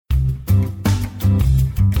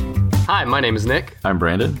Hi, my name is Nick. I'm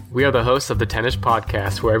Brandon. We are the hosts of the Tennis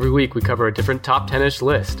Podcast, where every week we cover a different top tennis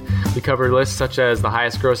list. We cover lists such as the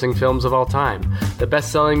highest grossing films of all time, the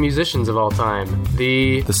best-selling musicians of all time,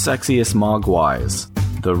 the sexiest mogwais,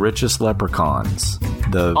 the richest leprechauns,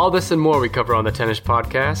 all this and more we cover on the Tennis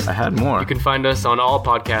Podcast. I had more. You can find us on all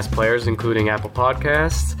podcast players, including Apple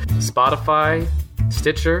Podcasts, Spotify,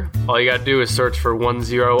 Stitcher. All you gotta do is search for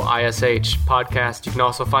 10ISH podcast. You can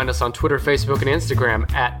also find us on Twitter, Facebook, and Instagram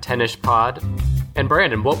at TennishPod. And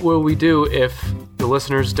Brandon, what will we do if the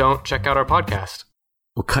listeners don't check out our podcast?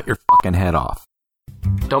 We'll cut your fucking head off.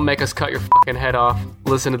 Don't make us cut your fucking head off.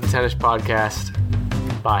 Listen to the Tennis Podcast.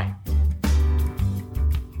 Bye.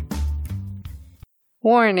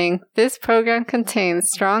 Warning, this program contains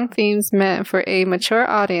strong themes meant for a mature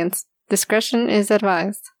audience. Discretion is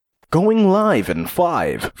advised. Going live in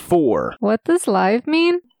 5, 4. What does live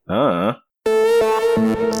mean?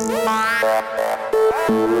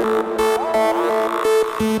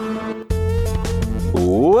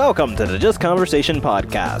 Welcome to the Just Conversation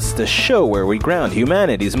Podcast, the show where we ground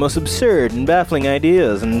humanity's most absurd and baffling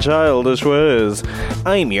ideas in childish ways.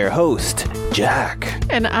 I'm your host, Jack.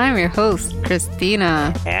 And I'm your host,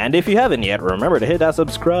 Christina. And if you haven't yet, remember to hit that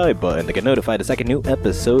subscribe button to get notified the second new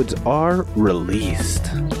episodes are released.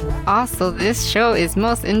 Also, this show is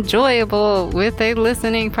most enjoyable with a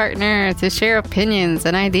listening partner to share opinions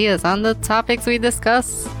and ideas on the topics we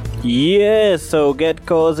discuss. Yeah, so get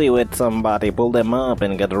cozy with somebody, pull them up,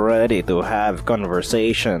 and get ready to have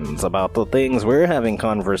conversations about the things we're having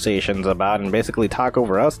conversations about and basically talk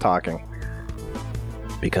over us talking.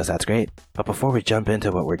 Because that's great. But before we jump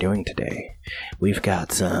into what we're doing today, we've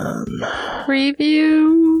got some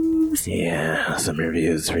reviews. Yeah, some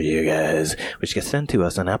reviews for you guys, which get sent to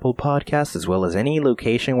us on Apple Podcasts as well as any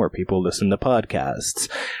location where people listen to podcasts,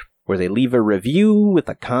 where they leave a review with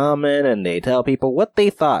a comment and they tell people what they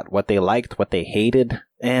thought, what they liked, what they hated.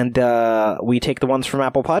 And we take the ones from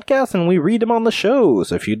Apple Podcasts and we read them on the show.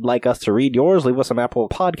 So if you'd like us to read yours, leave us some Apple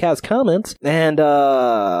Podcast comments. And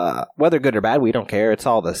whether good or bad, we don't care. It's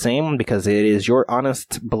all the same because it is your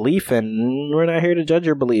honest belief and we're not here to judge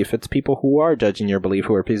your belief. It's people who are judging your belief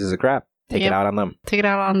who are pieces of crap. Take it out on them. Take it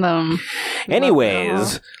out on them.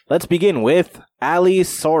 Anyways, let's begin with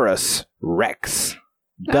Allosaurus Rex.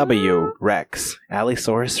 W. Rex.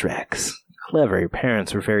 Allosaurus Rex. Clever. Your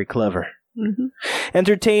parents were very clever. Mm-hmm.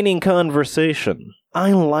 Entertaining conversation.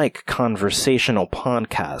 I like conversational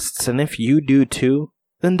podcasts, and if you do too,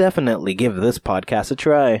 then definitely give this podcast a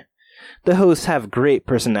try. The hosts have great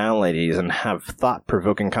personalities and have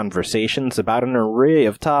thought-provoking conversations about an array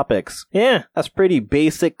of topics. Yeah, that's pretty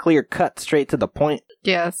basic, clear-cut, straight to the point.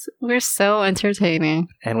 Yes, we're so entertaining.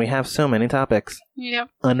 And we have so many topics.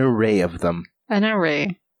 Yep. An array of them. An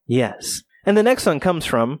array. Yes. And the next one comes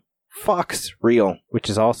from Fox Real, which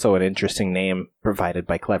is also an interesting name provided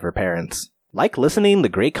by clever parents. Like listening to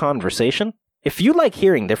great conversation? If you like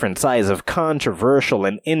hearing different sides of controversial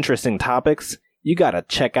and interesting topics, you gotta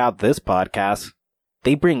check out this podcast.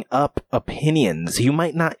 They bring up opinions you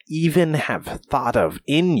might not even have thought of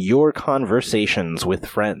in your conversations with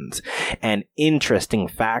friends, and interesting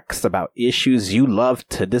facts about issues you love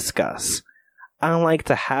to discuss. I like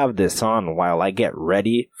to have this on while I get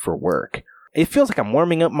ready for work. It feels like I'm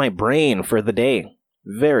warming up my brain for the day.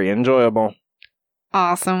 Very enjoyable.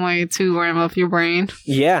 Awesome way to warm up your brain.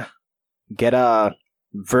 Yeah. Get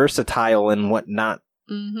versatile and whatnot.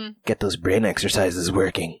 Mm-hmm. Get those brain exercises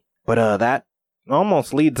working. But that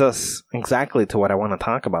almost leads us exactly to what I want to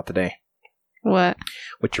talk about today. What?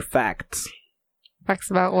 With your facts.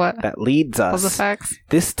 Facts about what? That leads us. All the facts?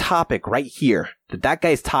 This topic right here that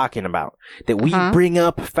guy's talking about, that we bring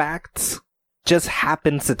up facts, just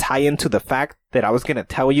happens to tie into the fact that I was going to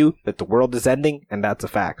tell you that the world is ending, and that's a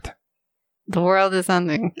fact. The world is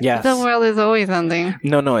ending. Yes. The world is always ending.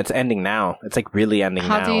 No, it's ending now. It's like really ending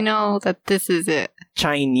now. How do you know that this is it?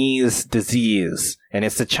 Chinese disease, and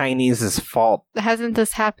it's the Chinese's fault. Hasn't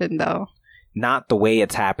this happened, though? Not the way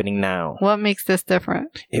it's happening now. What makes this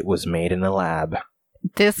different? It was made in a lab.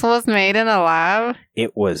 This was made in a lab?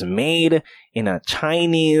 It was made in a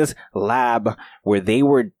Chinese lab where they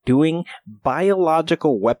were doing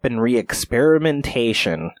biological weaponry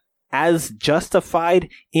experimentation as justified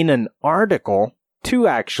in an article, two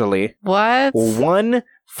actually. What? One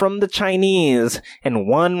from the Chinese and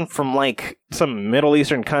one from like some Middle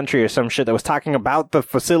Eastern country or some shit that was talking about the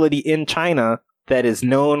facility in China that is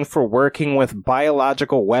known for working with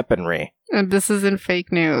biological weaponry. And this is in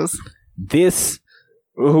fake news. This...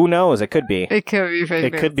 Who knows? It could be. It could be fake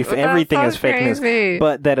news. It could be. Everything is fake news.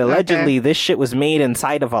 But that allegedly this shit was made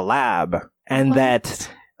inside of a lab, and that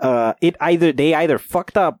they either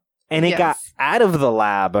fucked up and it got out of the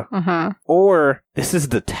lab, or this is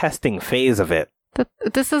the testing phase of it.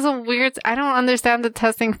 This is a weird... I don't understand the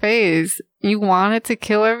testing phase. You want it to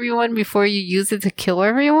kill everyone before you use it to kill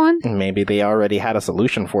everyone? Maybe they already had a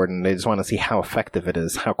solution for it, and they just want to see how effective it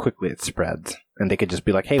is, how quickly it spreads. And they could just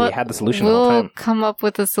be like, hey, we had the solution the whole time. We'll come up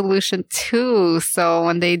with a solution too, so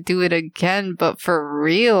when they do it again, but for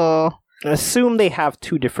real... Assume they have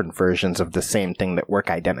 2 different versions of the same thing that work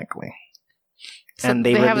identically. So and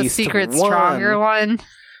they have a secret, stronger one?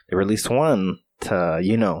 They released one to,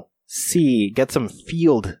 get some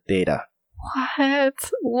field data.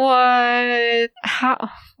 What? How?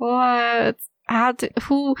 What?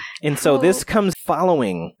 Who? And so this comes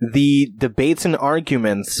following the debates and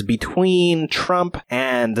arguments between Trump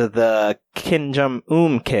and the Kim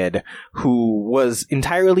Jong-un kid, who was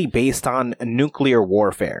entirely based on nuclear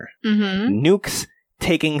warfare. Nukes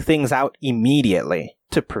taking things out immediately.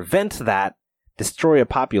 To prevent that, destroy a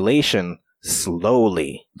population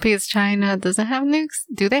slowly. Because China doesn't have nukes?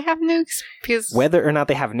 Do they have nukes? Because whether or not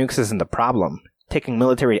they have nukes isn't the problem. Taking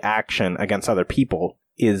military action against other people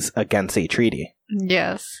is against a treaty.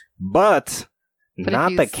 Yes. But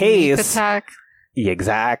not the case. Attack.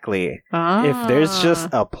 Exactly. If there's just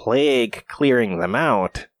a plague clearing them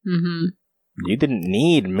out, you didn't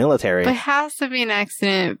need military. But it has to be an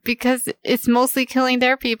accident because it's mostly killing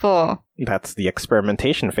their people. That's the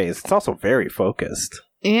experimentation phase. It's also very focused.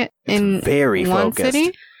 It's very one focused.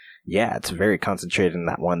 City? Yeah, it's very concentrated in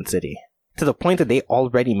that one city. To the point that they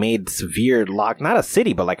already made severe not a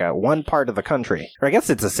city, but like one part of the country. Or I guess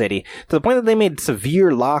it's a city. To the point that they made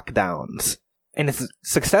severe lockdowns. And it's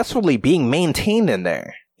successfully being maintained in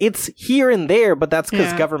there. It's here and there, but that's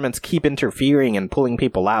because governments keep interfering and pulling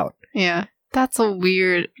people out. Yeah. That's a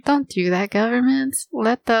weird... Don't do that, governments.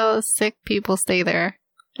 Let the sick people stay there.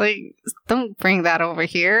 Like, don't bring that over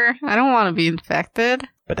here. I don't want to be infected.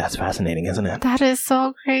 But that's fascinating, isn't it? That is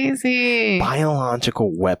so crazy.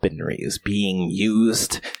 Biological weaponry is being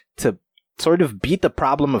used to sort of beat the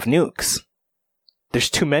problem of nukes. There's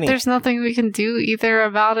too many. There's nothing we can do either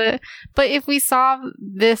about it. But if we solve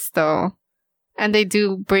this, though, and they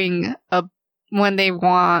do bring up when they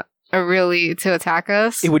want really to attack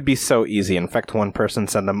us... It would be so easy. Infect one person,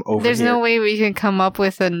 send them over There's here. no way we can come up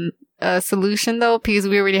with a solution, though, because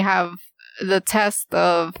we already have the test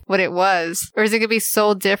of what it was. Or is it going to be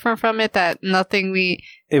so different from it that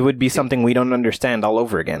It would be something we don't understand all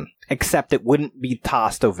over again. Except it wouldn't be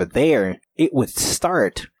tossed over there. It would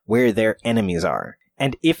start where their enemies are.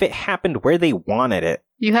 And if it happened where they wanted it...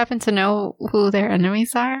 You happen to know who their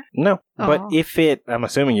enemies are? No. Oh. But if it... I'm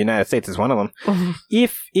assuming United States is one of them.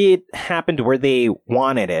 If it happened where they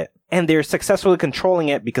wanted it, and they're successfully controlling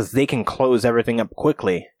it because they can close everything up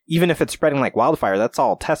quickly, even if it's spreading like wildfire, that's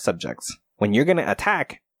all test subjects. When you're going to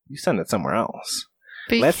attack, you send it somewhere else.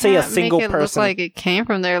 But let's say a single make it person... look like it came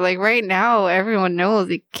from there. Like right now, everyone knows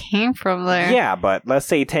it came from there. Yeah, but let's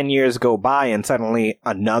say 10 years go by and suddenly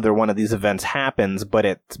another one of these events happens, but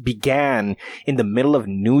it began in the middle of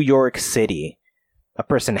New York City. A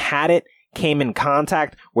person had it, came in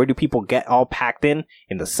contact. Where do people get all packed in?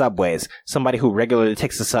 In the subways. Somebody who regularly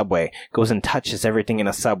takes the subway goes and touches everything in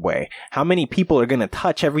a subway. How many people are going to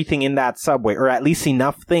touch everything in that subway, or at least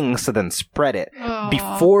enough things to then spread it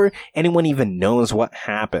before anyone even knows what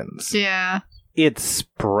happens? Yeah. It's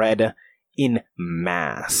spread in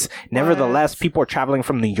mass. Nevertheless, people are traveling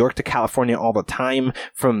from New York to California all the time,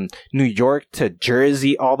 from New York to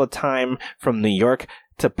Jersey all the time, from New York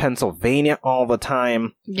to Pennsylvania all the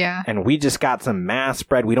time. Yeah. And we just got some mass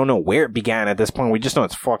spread. We don't know where it began at this point. We just know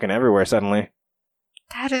it's fucking everywhere suddenly.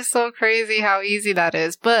 That is so crazy how easy that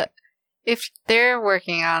is. But if they're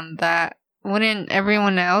working on that, wouldn't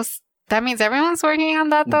everyone else? That means everyone's working on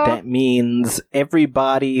that, though? That means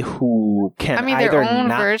everybody who can their own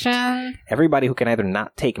version? Everybody who can either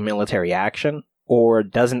not take military action or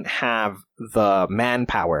doesn't have the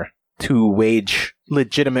manpower to wage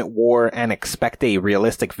legitimate war and expect a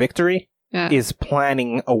realistic victory is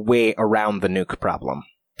planning a way around the nuke problem.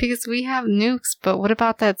 Because we have nukes, but what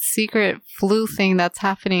about that secret flu thing that's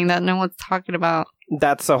happening that no one's talking about?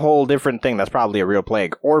 That's a whole different thing. That's probably a real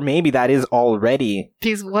plague. Or maybe that is already...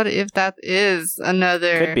 Because what if that is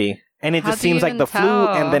another... Could be. And it just seems like the flu,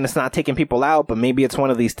 and then it's not taking people out, but maybe it's one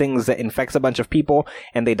of these things that infects a bunch of people,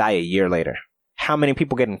 and they die a year later. How many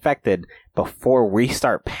people get infected before we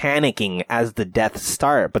start panicking as the deaths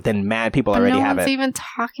start, but then mad people already have it? No one's even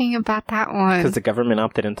talking about that one. Because the government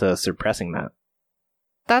opted into suppressing that.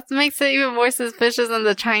 That makes it even more suspicious than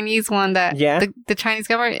the Chinese one that the Chinese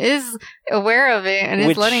government is aware of it and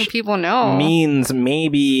is letting people know. Means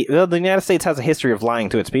maybe... Well, the United States has a history of lying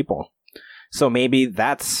to its people. So maybe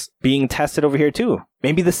that's being tested over here too.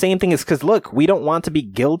 Maybe the same thing is because, look, we don't want to be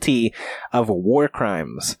guilty of war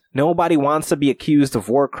crimes. Nobody wants to be accused of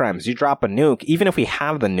war crimes. You drop a nuke, even if we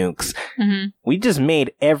have the nukes, we just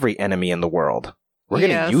made every enemy in the world. We're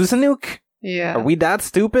going to use a nuke? Yeah. Are we that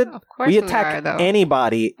stupid? Of course we attack are, though.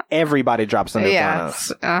 anybody, everybody drops a nuke on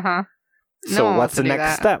us. Uh-huh. So what's the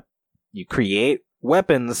next step? You create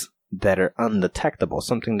weapons that are undetectable,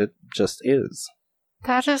 something that just is.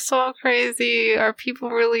 That is so crazy. Are people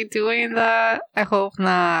really doing that? I hope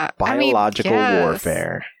not. Biological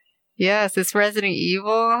warfare. Yes, it's Resident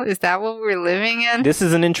Evil. Is that what we're living in? This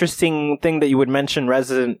is an interesting thing that you would mention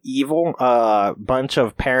Resident Evil. A bunch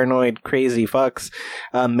of paranoid, crazy fucks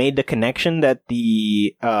made the connection that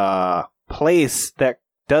the place that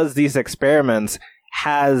does these experiments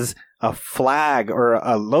has a flag or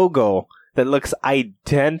a logo that looks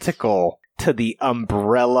identical to the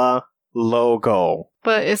Umbrella logo.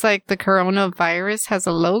 But it's like the coronavirus has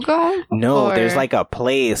a logo? No, there's like a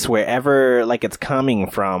place wherever like it's coming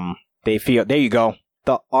from. They feel, there you go.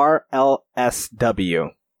 The RLSW.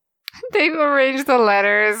 They've arranged the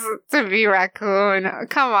letters to be raccoon.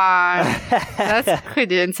 Come on. That's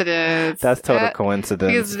coincidence. That's total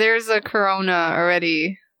coincidence. Because there's a corona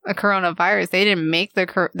already. A coronavirus. They didn't make the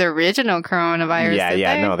original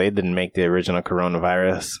coronavirus. No, they didn't make the original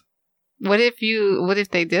coronavirus. What if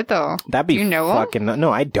they did though? That'd be fucking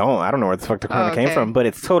no, I don't know where the fuck the corona came from, but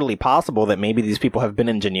it's totally possible that maybe these people have been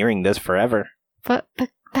engineering this forever. But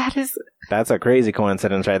that's a crazy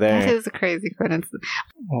coincidence right there. That is a crazy coincidence.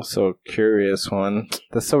 Also curious one.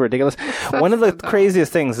 That's so ridiculous. One of the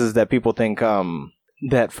craziest things is that people think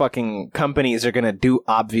that fucking companies are gonna do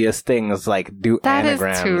obvious things like do anagrams.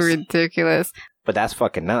 That is too ridiculous. But that's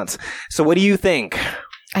fucking nuts. So what do you think?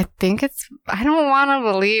 I don't want to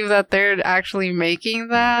believe that they're actually making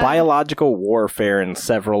that. Biological warfare in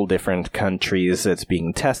several different countries. It's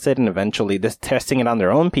being tested and eventually testing it on their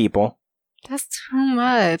own people. That's too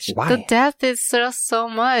much. Why? The death is just so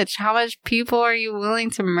much. How much people are you willing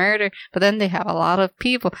to murder? But then they have a lot of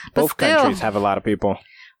people. But both countries have a lot of people.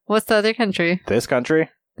 What's the other country? This country?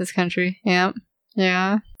 This country, yeah.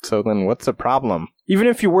 Yeah. So then what's the problem? Even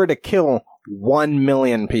if you were to kill 1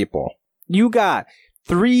 million people, you got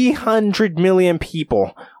 300 million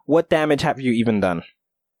people. What damage have you even done?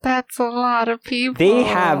 That's a lot of people. They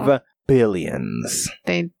have billions.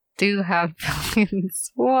 They do have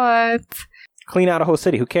billions. What? Clean out a whole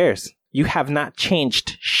city. Who cares? You have not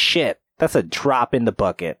changed shit. That's a drop in the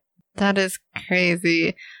bucket. That is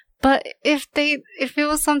crazy. But if it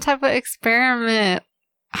was some type of experiment,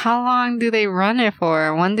 how long do they run it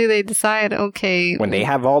for? When do they decide, okay... When they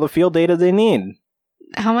have all the field data they need.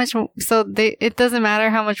 How much... So it doesn't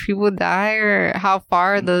matter how much people die or how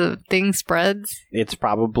far the thing spreads? It's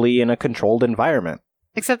probably in a controlled environment.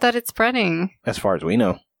 Except that it's spreading. As far as we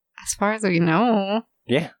know. As far as we know.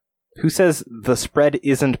 Yeah. Who says the spread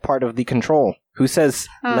isn't part of the control? Who says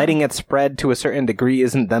letting it spread to a certain degree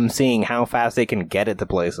isn't them seeing how fast they can get it to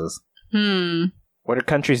places? What are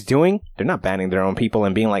countries doing? They're not banning their own people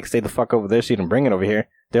and being like, stay the fuck over there so you can bring it over here.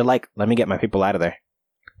 They're like, let me get my people out of there.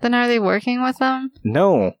 Then are they working with them?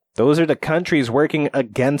 No. Those are the countries working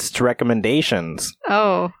against recommendations.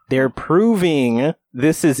 Oh. They're proving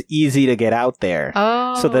this is easy to get out there.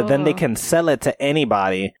 Oh. So that then they can sell it to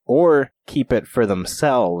anybody or keep it for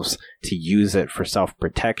themselves to use it for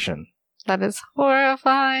self-protection. That is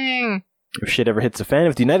horrifying. If shit ever hits the fan,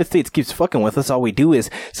 if the United States keeps fucking with us, all we do is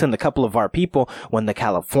send a couple of our people, one to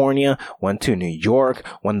California, one to New York,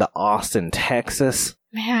 one to Austin, Texas.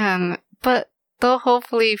 Man, but they'll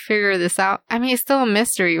hopefully figure this out. I mean, it's still a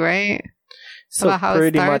mystery, right? So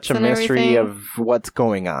pretty much a mystery of what's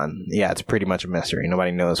going on. Yeah, it's pretty much a mystery.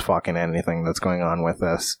 Nobody knows fucking anything that's going on with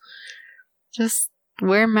us. Just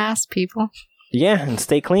wear masks, people. Yeah, and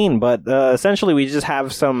stay clean. But essentially, we just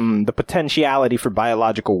have the potentiality for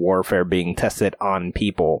biological warfare being tested on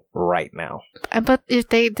people right now. But if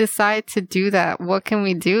they decide to do that, what can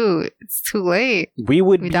we do? It's too late. We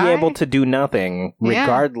would be able to do nothing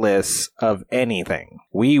regardless of anything.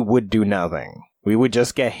 We would do nothing. We would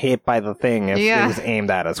just get hit by the thing if it was aimed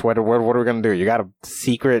at us. What are we going to do? You got a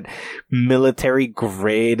secret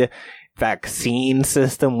military-grade vaccine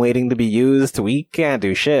system waiting to be used. We can't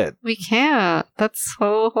do shit. We can't. That's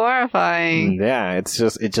so horrifying. Yeah, it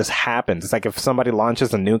just happens. It's like if somebody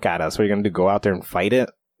launches a nuke at us, what are you going to do? Go out there and fight it?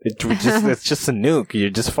 It's just a nuke. You're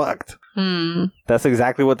just fucked. That's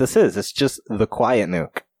exactly what this is. It's just the quiet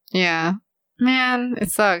nuke. Yeah. Man,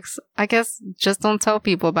 it sucks. I guess just don't tell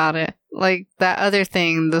people about it. Like that other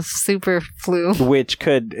thing, the super flu. Which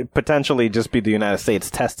could potentially just be the United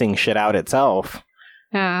States testing shit out itself.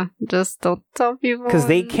 Yeah, just don't tell people. Because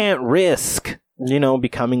they can't risk,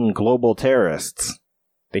 becoming global terrorists.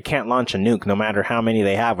 They can't launch a nuke no matter how many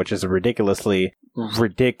they have, which is a ridiculous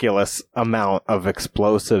amount of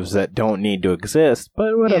explosives that don't need to exist,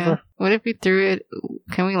 but whatever. Yeah. What if we threw it?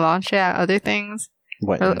 Can we launch it at other things?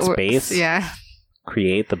 What, in space? Yeah.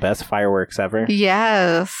 Create the best fireworks ever?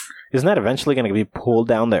 Yes. Isn't that eventually going to be pulled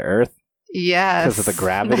down to Earth? Yes. Because of the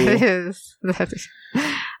gravity? That is.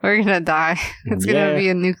 We're going to die. It's going to be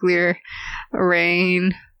a nuclear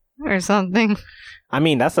rain or something. I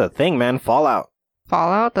mean, that's the thing, man. Fallout.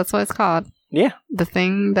 Fallout? That's what it's called. Yeah.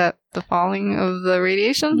 The falling of the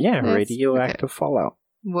radiation? Yeah, radioactive fallout.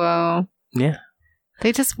 Whoa. Yeah.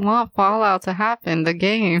 They just want Fallout to happen, the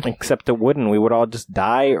game. Except it wouldn't. We would all just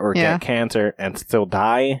die or get cancer and still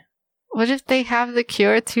die. What if they have the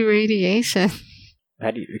cure to radiation?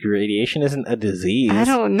 Radiation isn't a disease. I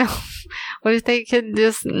don't know. What if they could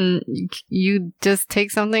you just take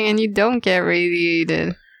something and you don't get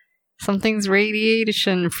radiated? Something's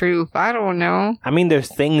radiation proof. I don't know. I mean, there's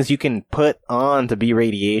things you can put on to be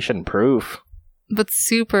radiation proof. But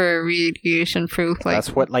super radiation proof.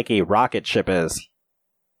 That's what a rocket ship is.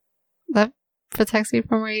 That protects you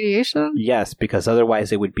from radiation? Yes, because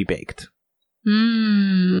otherwise it would be baked.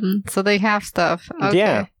 So they have stuff. Okay.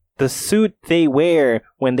 Yeah. The suit they wear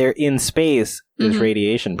when they're in space is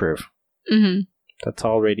radiation proof. Mm-hmm. That's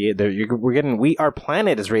all our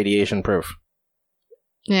planet is radiation proof.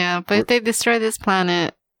 Yeah, but if they destroy this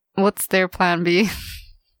planet, what's their plan B?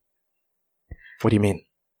 What do you mean?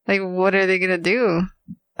 What are they gonna do?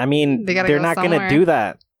 I mean, they're not gonna do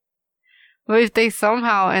that. Well, if they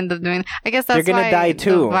somehow end up doing, I guess that's they're gonna die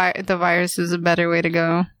too. The virus is a better way to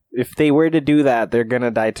go. If they were to do that, they're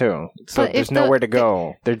gonna die too. So there's nowhere to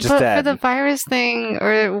go. They're just dead. For the virus thing,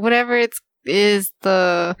 or whatever is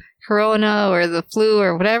the corona or the flu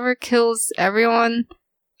or whatever kills everyone,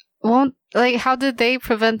 how did they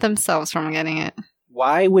prevent themselves from getting it?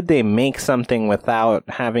 Why would they make something without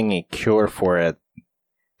having a cure for it?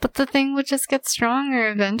 But the thing would just get stronger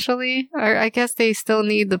eventually. Or I guess they still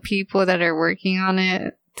need the people that are working on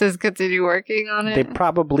it to continue working on it. They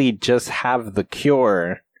probably just have the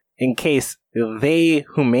cure in case they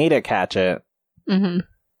who made it catch it. Mm-hmm.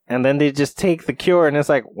 And then they just take the cure and it's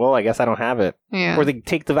like, well, I guess I don't have it. Yeah. Or they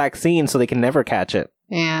take the vaccine so they can never catch it.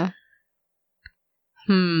 Yeah.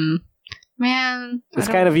 Man. It's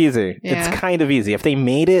kind of easy. Yeah. It's kind of easy. If they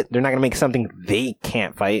made it, they're not going to make something they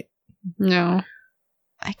can't fight. No.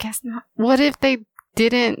 I guess not. What if they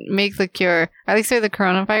didn't make the cure? At least for the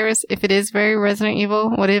coronavirus, if it is very Resident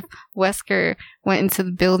Evil, what if Wesker went into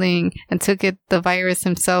the building and took the virus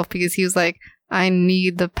himself because he was like, I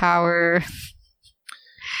need the power.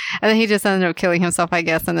 And then he just ended up killing himself, I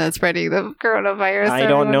guess, and then spreading the coronavirus. I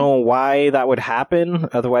don't know why that would happen.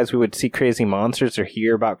 Otherwise, we would see crazy monsters or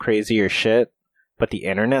hear about crazier shit. But the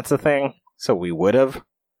internet's a thing, so we would have.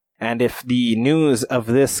 And if the news of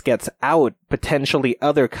this gets out, potentially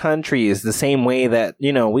other countries, the same way that,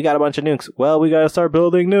 we got a bunch of nukes. Well, we got to start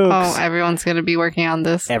building nukes. Oh, everyone's going to be working on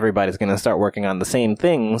this. Everybody's going to start working on the same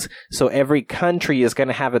things. So every country is going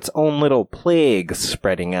to have its own little plague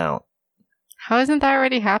spreading out. How isn't that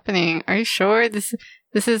already happening? Are you sure this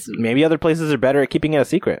is... Maybe other places are better at keeping it a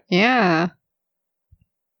secret. Yeah.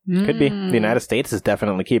 Could be. The United States is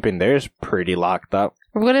definitely keeping theirs pretty locked up.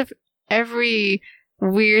 What if every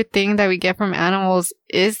weird thing that we get from animals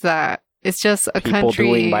is that? It's just a People country...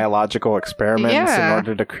 doing biological experiments in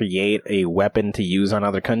order to create a weapon to use on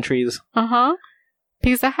other countries. Uh-huh.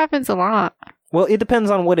 Because that happens a lot. Well, it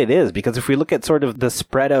depends on what it is. Because if we look at sort of the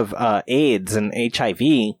spread of AIDS and HIV...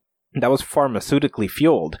 that was pharmaceutically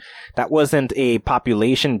fueled. That wasn't a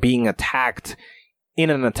population being attacked in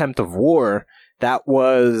an attempt of war. That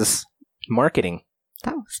was marketing.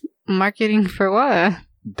 That was marketing for what?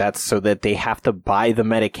 That's so that they have to buy the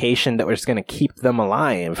medication that was going to keep them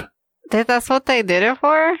alive. That's what they did it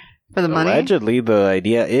for? For the money? Allegedly, the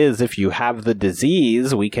idea is if you have the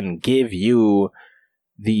disease, we can give you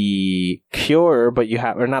the cure, but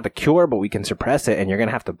or not the cure, but we can suppress it, and you're going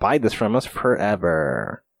to have to buy this from us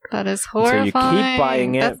forever. That is horrifying. So you keep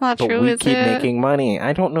buying it, That's not but true, we is keep it? making money.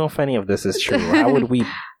 I don't know if any of this is true. How would we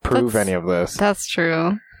prove any of this? That's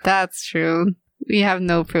true. That's true. We have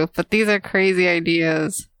no proof, but these are crazy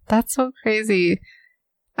ideas. That's so crazy.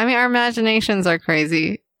 I mean, our imaginations are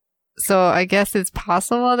crazy. So I guess it's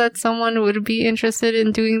possible that someone would be interested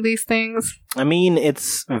in doing these things. I mean,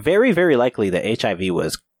 it's very, very likely that HIV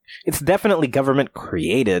was... It's definitely government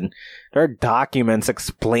created. There are documents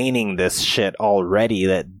explaining this shit already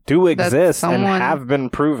that do exist and have been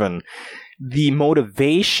proven. the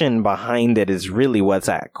motivation behind it is really what's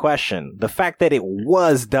at question. The fact that it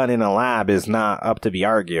was done in a lab is not up to be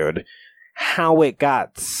argued. How it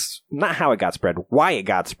got, not how it got spread, why it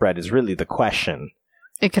got spread is really the question.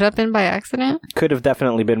 It could have been by accident? Could have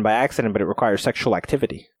definitely been by accident, but it requires sexual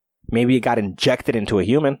activity. Maybe it got injected into a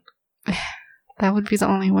human. That would be the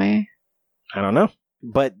only way. I don't know.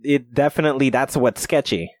 But it definitely, that's what's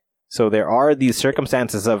sketchy. So there are these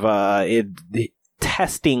circumstances of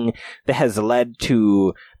testing that has led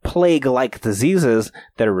to plague-like diseases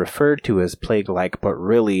that are referred to as plague-like, but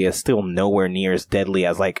really is still nowhere near as deadly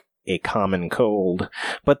as like a common cold.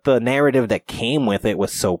 But the narrative that came with it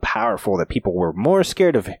was so powerful that people were more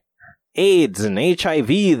scared of AIDS and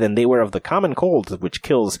HIV than they were of the common cold, which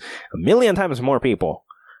kills 1,000,000 times more people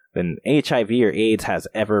than HIV or AIDS has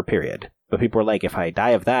ever, period. But people were like, if I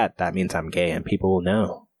die of that, that means I'm gay, and people will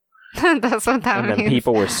know. That's what that means. And then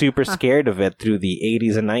people were super scared of it through the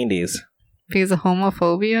 80s and 90s. Because of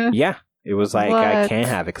homophobia? Yeah. It was like, What? I can't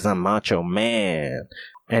have it because I'm macho man.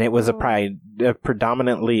 And it was a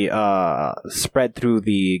predominantly spread through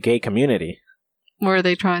the gay community. Were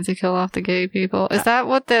they trying to kill off the gay people? Is that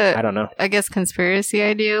what the, I don't know. I guess, conspiracy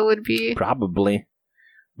idea would be? Probably.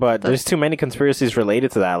 But there's too many conspiracies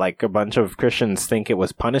related to that. Like, a bunch of Christians think it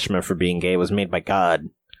was punishment for being gay was made by God.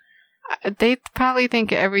 They probably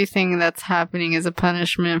think everything that's happening is a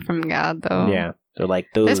punishment from God, though. Yeah. They're like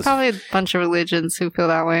those There's probably a bunch of religions who feel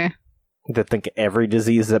that way. that think every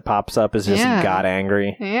disease that pops up is just Yeah. God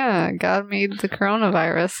angry. Yeah, God made the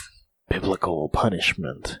coronavirus. Biblical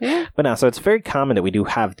punishment. Yeah. But now, so it's very common that we do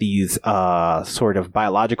have these sort of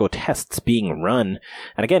biological tests being run.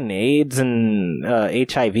 And again, AIDS and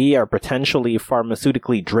HIV are potentially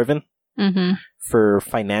pharmaceutically driven Mm-hmm. for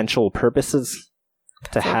financial purposes.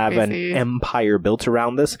 To So have crazy. an empire built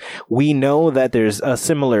around this. We know that there's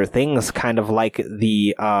similar things, kind of like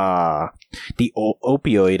the opioid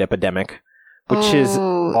epidemic, which is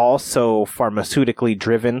Oh. also pharmaceutically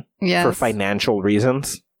driven Yes. for financial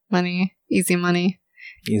reasons. Money. Easy money.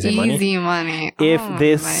 Easy money. Easy money. If Oh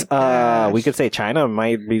this, my gosh. we could say China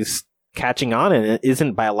might be catching on and it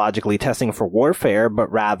isn't biologically testing for warfare,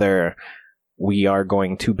 but rather we are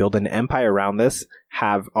going to build an empire around this,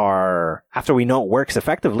 after we know it works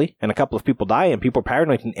effectively, and a couple of people die and people are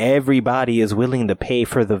paranoid and everybody is willing to pay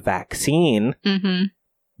for the vaccine, Mm-hmm.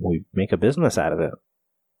 we make a business out of it.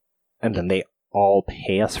 And then they all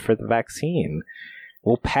pay us for the vaccine.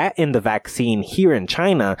 We'll patent the vaccine here in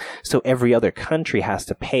China, so every other country has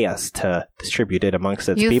to pay us to distribute it amongst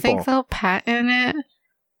its You people. think they'll patent it?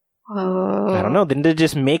 Oh. I don't know. Didn't they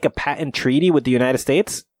just make a patent treaty with the United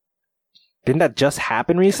States? Didn't that just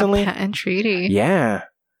happen recently? A patent treaty. Yeah.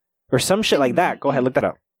 Or some shit like that. Go ahead, look that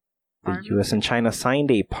up. The Army? US and China signed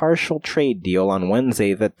a partial trade deal on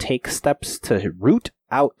Wednesday that takes steps to root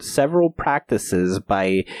out several practices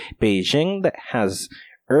by Beijing that has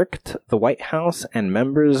irked the White House and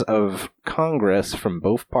members of Congress from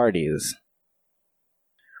both parties.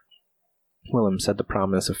 Willem said the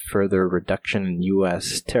promise of further reduction in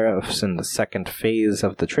U.S. tariffs in the second phase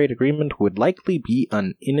of the trade agreement would likely be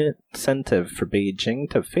an incentive for Beijing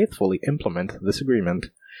to faithfully implement this agreement.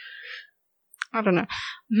 I don't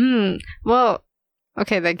know. Well,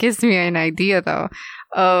 okay, that gives me an idea, though,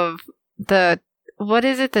 of what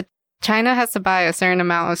is it that China has to buy a certain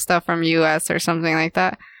amount of stuff from U.S. or something like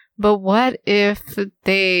that. But what if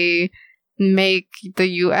they make the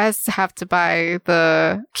U.S. have to buy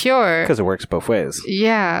the cure? Because it works both ways.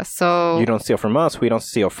 Yeah, so... You don't steal from us, we don't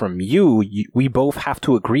steal from you. We both have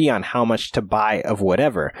to agree on how much to buy of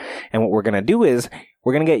whatever. And what we're going to do is,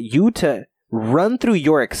 we're going to get you to run through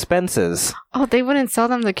your expenses. Oh, they wouldn't sell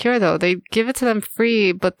them the cure, though. They give it to them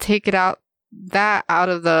free, but take it out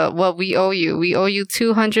of the, what we owe you. We owe you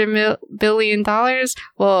 $200 billion.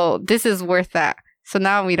 Well, this is worth that. So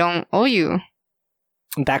now we don't owe you.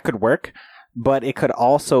 That could work. But it could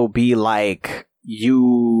also be like,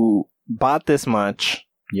 you bought this much,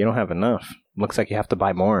 you don't have enough. Looks like you have to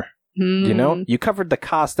buy more. You know? You covered the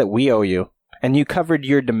cost that we owe you. And you covered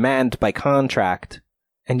your demand by contract.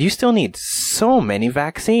 And you still need so many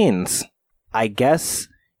vaccines. I guess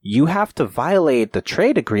you have to violate the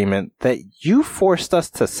trade agreement that you forced us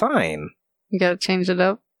to sign. You gotta change it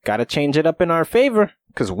up. Gotta change it up in our favor.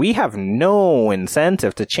 Because we have no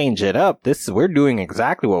incentive to change it up. We're doing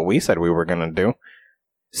exactly what we said we were going to do.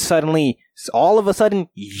 Suddenly, all of a sudden,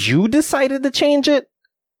 you decided to change it?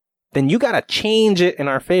 Then you gotta change it in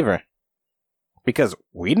our favor. Because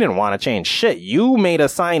we didn't want to change shit. You made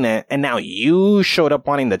us sign it, and now you showed up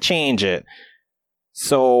wanting to change it.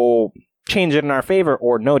 So, change it in our favor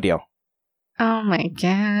or no deal. Oh my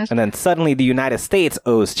gosh. And then suddenly the United States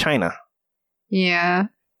owes China. Yeah.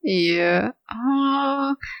 Yeah.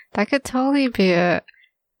 Oh, that could totally be it.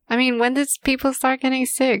 I mean, when did people start getting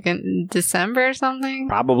sick? In December or something?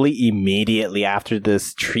 Probably immediately after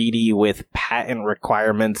this treaty with patent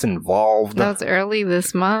requirements involved. That was early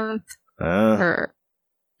this month. Or,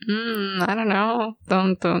 I don't know.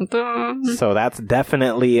 Dun, dun, dun. So that's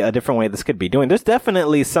definitely a different way this could be doing. There's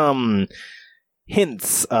definitely some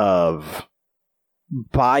hints of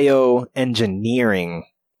bioengineering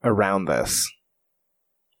around this.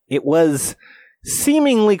 It was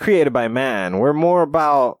seemingly created by man. We're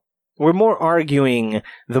more arguing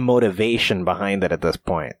the motivation behind it at this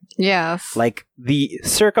point. Yes. Like, the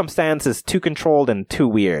circumstance is too controlled and too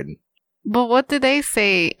weird. But what did they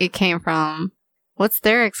say it came from? What's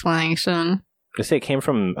their explanation? They say it came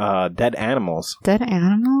from dead animals. Dead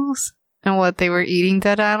animals? And what, they were eating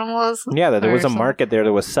dead animals? Yeah, there was a something? market there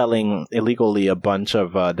that was selling illegally a bunch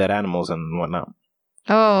of dead animals and whatnot.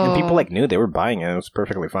 Oh. And people knew they were buying it. It was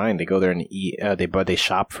perfectly fine. They go there and eat. They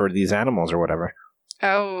shop for these animals or whatever.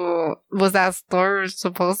 Oh, was that store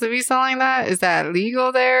supposed to be selling that? Is that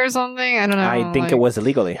legal there or something? I don't know. I think it was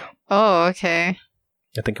illegally. Oh, okay.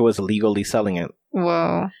 I think it was illegally selling it.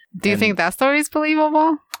 Whoa. Do you think that story is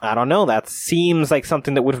believable? I don't know. That seems like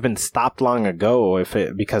something that would have been stopped long ago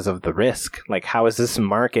because of the risk. Like, how is this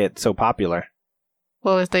market so popular?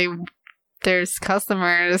 Well, if there's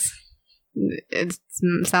customers, it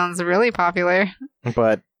sounds really popular.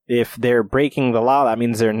 But if they're breaking the law, that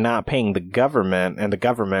means they're not paying the government, and the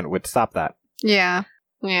government would stop that. Yeah.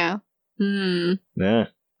 Yeah. Yeah,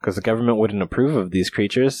 because the government wouldn't approve of these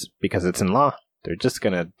creatures because it's in law. They're just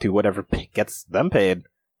going to do whatever gets them paid.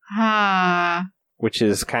 Which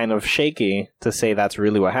is kind of shaky to say that's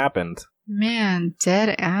really what happened. Man,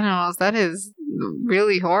 dead animals. That is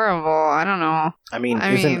really horrible. I don't know. I mean,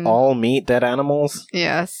 isn't all meat dead animals?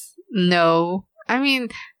 Yes. No. I mean,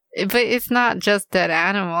 but it's not just dead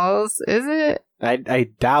animals, is it? I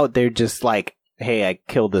doubt they're just like, hey, I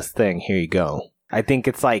killed this thing, here you go. I think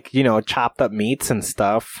it's like, chopped up meats and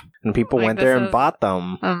stuff, and people went there and bought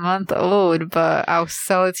them. A month old, but I'll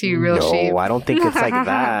sell it to you real cheap. No, I don't think it's like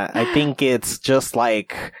that. I think it's just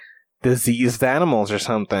like diseased animals or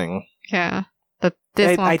something. Yeah. But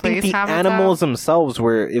I think the animals themselves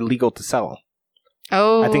were illegal to sell.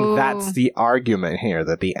 Oh. I think that's the argument here,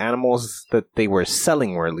 that the animals that they were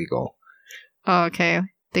selling were illegal. Oh, okay.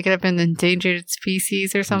 They could have been endangered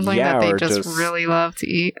species or something that they just really love to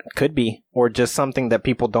eat. Could be. Or just something that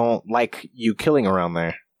people don't like you killing around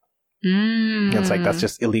there. It's like, that's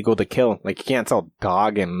just illegal to kill. Like, you can't sell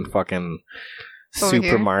dog in fucking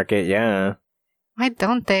supermarket. Yeah. Why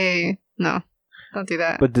don't they? No. Don't do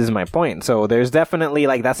that. But this is my point. So there's definitely,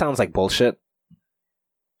 that sounds like bullshit.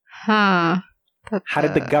 Huh. How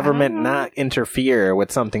did the government not interfere with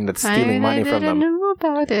something that's stealing money from them? I didn't know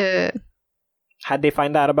about it. How'd they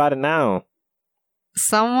find out about it now?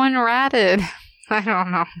 Someone ratted. I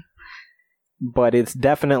don't know. But it's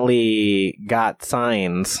definitely got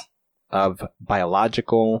signs of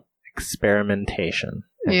biological experimentation.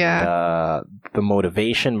 Yeah. The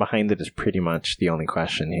motivation behind it is pretty much the only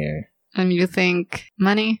question here. And you think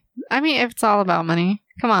money? I mean, if it's all about money,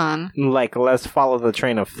 come on. Let's follow the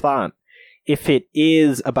train of thought. If it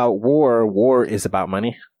is about war, war is about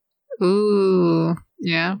money. Ooh,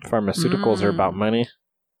 yeah. Pharmaceuticals are about money.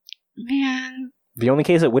 Man. The only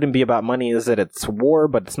case it wouldn't be about money is that it's war,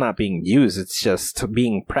 but it's not being used. It's just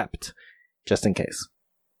being prepped, just in case.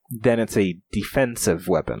 Then it's a defensive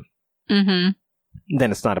weapon. Mm-hmm.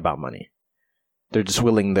 Then it's not about money. They're just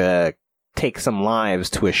willing to take some lives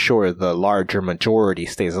to assure the larger majority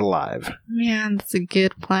stays alive. Man, that's a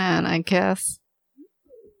good plan, I guess.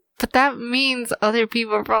 But that means other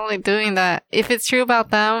people are probably doing that. If it's true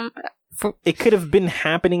about them... It could have been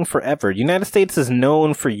happening forever. The United States is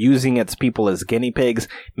known for using its people as guinea pigs.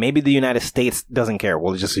 Maybe the United States doesn't care.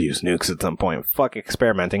 We'll just use nukes at some point. Fuck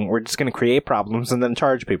experimenting. We're just going to create problems and then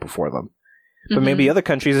charge people for them. But maybe other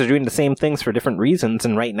countries are doing the same things for different reasons.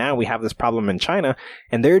 And right now we have this problem in China.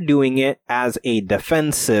 And they're doing it as a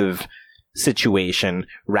defensive situation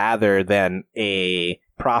rather than a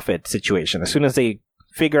profit situation. As soon as they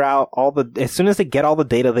figure out as soon as they get all the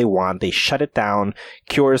data they want, they shut it down,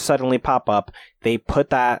 cures suddenly pop up, they put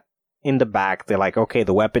that in the back, they're like, okay,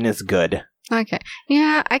 the weapon is good. Okay.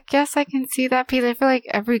 Yeah, I guess I can see that, because I feel like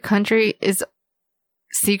every country is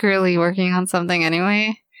secretly working on something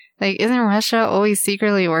anyway. Isn't Russia always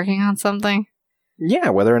secretly working on something? Yeah,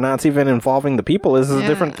 whether or not it's even involving the people is a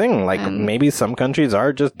different thing. Maybe some countries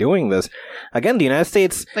are just doing this. Again, the United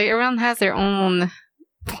States... everyone has their own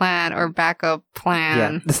plan or backup plan.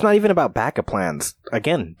 Yeah, it's not even about backup plans.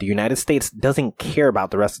 Again, the United States doesn't care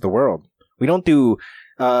about the rest of the world. We don't do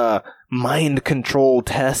mind control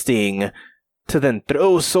testing to then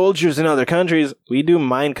throw soldiers in other countries. We do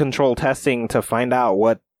mind control testing to find out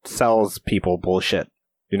what sells people bullshit.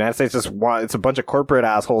 The United States it's a bunch of corporate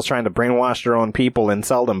assholes trying to brainwash their own people and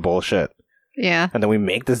sell them bullshit. Yeah. And then we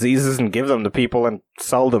make diseases and give them to people and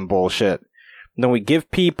sell them bullshit. And then we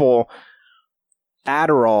give people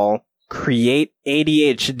Adderall, create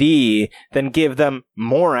ADHD, then give them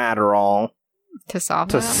more Adderall To solve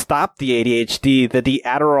to that? stop the ADHD that the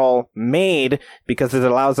Adderall made because it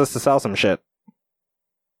allows us to sell some shit.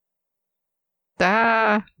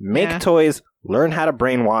 Make yeah. toys, learn how to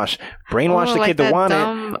brainwash. Brainwash the like kid to that want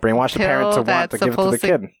dumb it. Brainwash the parents to pill want to that's give it to the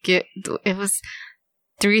supposed kid. It was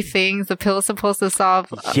 3 things. The pill is supposed to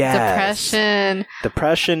solve Yes.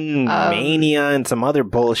 depression. Mania, and some other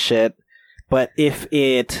bullshit. But if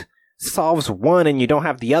it solves one and you don't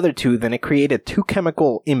have the other 2, then it created 2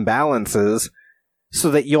 chemical imbalances so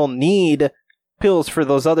that you'll need pills for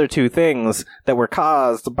those other 2 things that were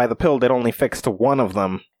caused by the pill that only fixed one of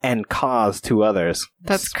them and caused 2 others.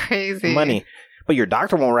 That's crazy. Money. But your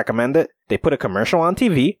doctor won't recommend it. They put a commercial on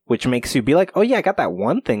TV, which makes you be like, oh yeah, I got that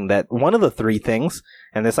one thing, that one of the 3 things.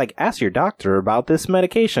 And it's like, ask your doctor about this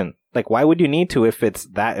medication. Like, why would you need to if it's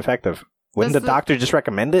that effective? Wouldn't the doctor just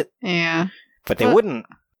recommend it? Yeah. But they wouldn't.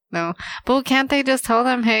 No. But can't they just tell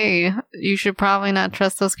them, hey, you should probably not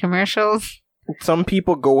trust those commercials? Some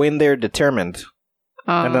people go in there determined.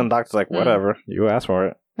 And then the doctor's like, whatever, you asked for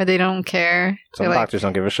it. But they don't care. Some doctors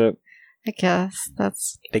don't give a shit. I guess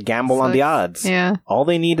that's... They gamble on the odds. Yeah. All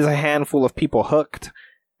they need is a handful of people hooked.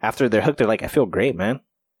 After they're hooked, they're like, I feel great, man.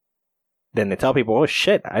 Then they tell people, oh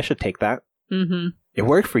shit, I should take that. Mm-hmm. It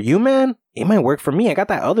worked for you, man? It might work for me. I got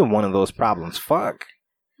that other one of those problems. Fuck.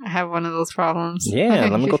 I have one of those problems. Yeah,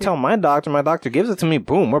 let me go tell my doctor. My doctor gives it to me.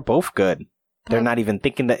 Boom, we're both good. They're not even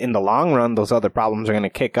thinking that in the long run, those other problems are going to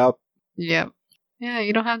kick up. Yep. Yeah,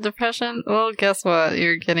 you don't have depression? Well, guess what?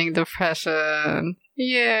 You're getting depression.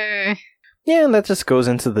 Yay. Yeah, and that just goes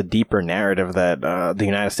into the deeper narrative that the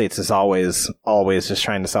United States is always just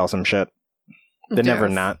trying to sell some shit. They're never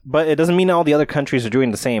not. But it doesn't mean all the other countries are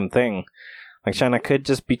doing the same thing. Like, China could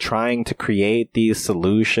just be trying to create these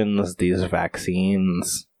solutions, these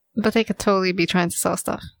vaccines. But they could totally be trying to sell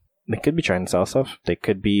stuff. They could be trying to sell stuff. They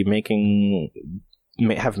could be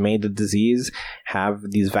have made the disease, have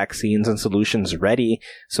these vaccines and solutions ready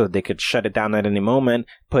so they could shut it down at any moment,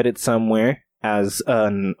 put it somewhere as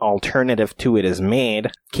an alternative to it is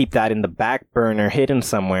made, keep that in the back burner hidden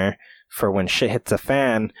somewhere for when shit hits the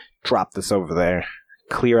fan, drop this over there.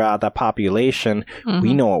 Clear out that population. Mm-hmm.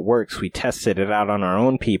 We know it works. We tested it out on our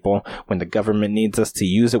own people. When the government needs us to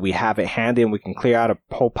use it, we have it handy and we can clear out a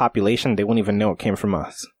whole population. They won't even know it came from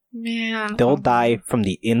us. Man. They'll die from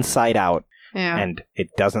the inside out. Yeah. And it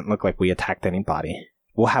doesn't look like we attacked anybody.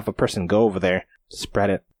 We'll have a person go over there, spread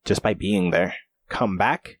it just by being there. Come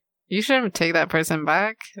back. You shouldn't take that person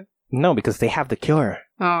back. No, because they have the cure.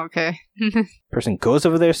 Oh, okay. Person goes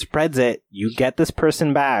over there, spreads it. You get this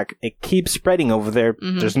person back. It keeps spreading over there.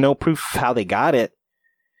 Mm-hmm. There's no proof of how they got it.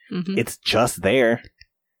 Mm-hmm. It's just there.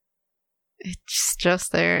 It's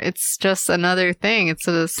just there. It's just another thing. It's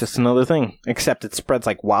just another thing. Except it spreads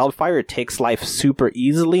like wildfire. It takes life super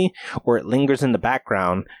easily, or it lingers in the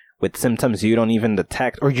background with symptoms you don't even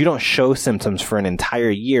detect, or you don't show symptoms for an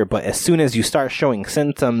entire year. But as soon as you start showing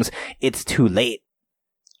symptoms, it's too late.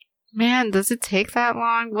 Man, does it take that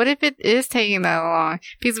long? What if it is taking that long?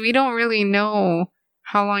 Because we don't really know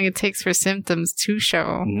how long it takes for symptoms to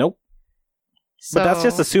show. Nope. So, but that's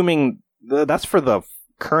just assuming that's for the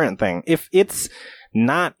current thing. If it's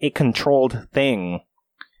not a controlled thing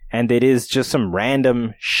and it is just some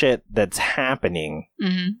random shit that's happening,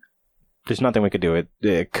 there's nothing we could do.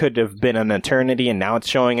 It could have been an eternity and now it's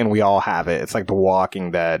showing and we all have it. It's like The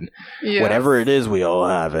Walking Dead. Yes. Whatever it is, we all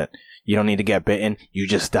have it. You don't need to get bitten. You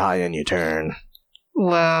just die and you turn.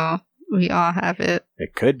 Well, we all have it.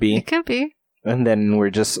 It could be. It could be. And then we're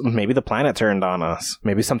just, maybe the planet turned on us.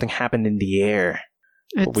 Maybe something happened in the air.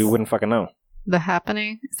 But we wouldn't fucking know. The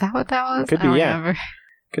Happening? Is that what that was? Could be, yeah. Remember.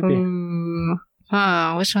 Could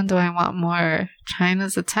be. Which one do I want more?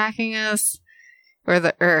 China's attacking us? Or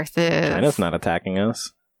the Earth is? China's not attacking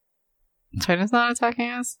us. China's not attacking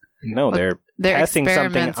us? No, they're testing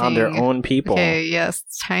something on their own people. Okay, yes.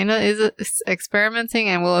 China is experimenting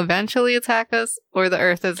and will eventually attack us, or the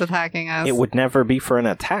Earth is attacking us. It would never be for an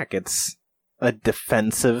attack. It's a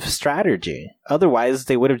defensive strategy. Otherwise,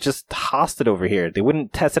 they would have just tossed it over here. They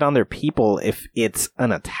wouldn't test it on their people if it's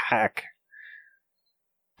an attack.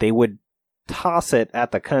 They would toss it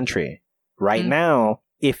at the country. Right now,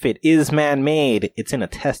 if it is man-made, it's in a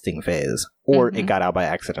testing phase, or it got out by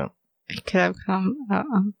accident. It could have come out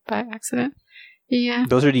by accident. Yeah.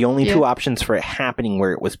 Those are the only Yeah. two options for it happening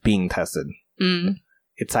where it was being tested. Mm.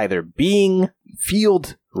 It's either being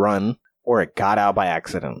field run or it got out by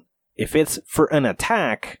accident. If it's for an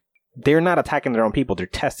attack, they're not attacking their own people. They're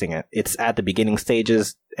testing it. It's at the beginning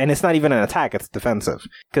stages, and it's not even an attack. It's defensive.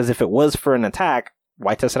 Because if it was for an attack,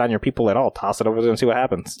 why test it on your people at all? Toss it over there and see what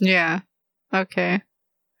happens. Yeah. Okay.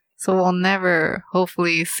 So we'll never,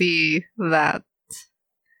 hopefully, see that.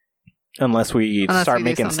 Unless we Unless start we do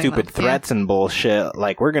making something stupid like- threats and bullshit,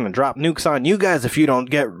 like we're gonna drop nukes on you guys if you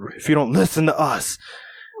don't listen to us.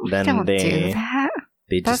 Then Don't do they that.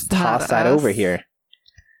 just That's not toss that us. over here.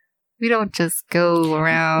 We don't just go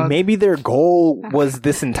around. Maybe their goal was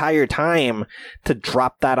this entire time to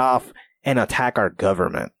drop that off and attack our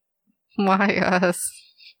government. Why us?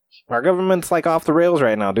 Our government's like off the rails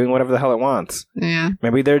right now, doing whatever the hell it wants. Yeah.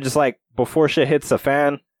 Maybe they're just like, before shit hits the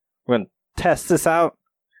fan, we're gonna test this out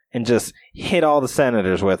and just hit all the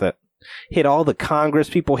senators with it. Hit all the Congress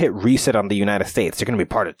people, hit reset on the United States. They're gonna be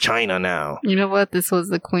part of China now. You know what? This was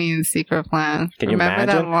the Queen's secret plan. Can you Remember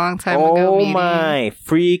imagine? that long time ago Oh meeting my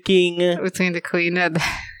freaking between the Queen and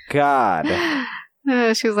God.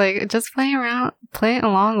 she was like, just play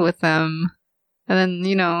along with them. And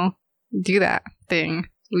then, do that thing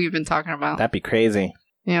we've been talking about. That'd be crazy.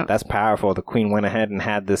 Yeah. That's powerful. The Queen went ahead and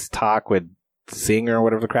had this talk with Zinger or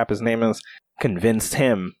whatever the crap his name is, convinced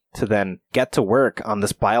him to then get to work on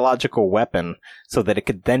this biological weapon so that it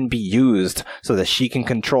could then be used so that she can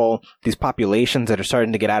control these populations that are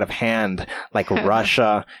starting to get out of hand, like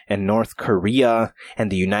Russia and North Korea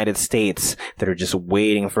and the United States, that are just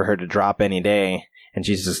waiting for her to drop any day. And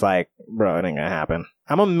she's just like, bro, it ain't gonna happen.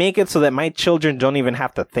 I'm gonna make it so that my children don't even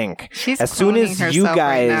have to think. She's as soon as cloning you herself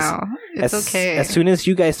guys, right now. It's okay. As soon as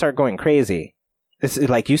you guys start going crazy, it's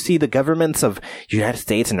like you see the governments of United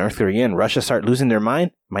States and North Korea and Russia start losing their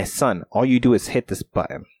mind. My son, all you do is hit this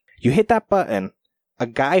button. You hit that button, a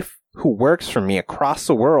guy who works for me across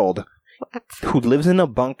the world, who lives in a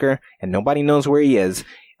bunker and nobody knows where he is,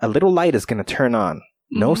 a little light is gonna turn on.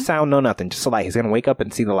 No sound, no nothing, just a light. He's gonna wake up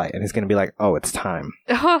and see the light, and he's gonna be like, "Oh, it's time."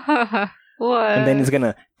 What? And then he's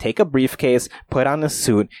gonna take a briefcase, put on a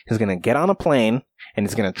suit. He's gonna get on a plane, and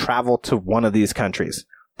he's gonna travel to one of these countries.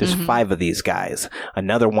 There's 5 of these guys.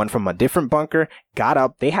 Another one from a different bunker got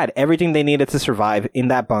up. They had everything they needed to survive in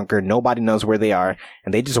that bunker. Nobody knows where they are,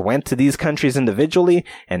 and they just went to these countries individually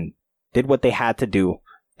and did what they had to do.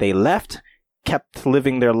 They left, kept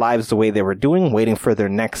living their lives the way they were doing, waiting for their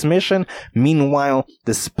next mission. Meanwhile,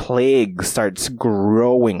 this plague starts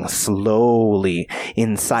growing slowly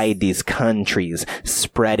inside these countries,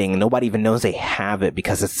 spreading. Nobody even knows they have it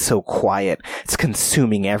because it's so quiet. It's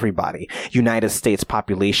consuming everybody. United States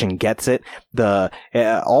population gets it.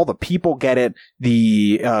 All the people get it.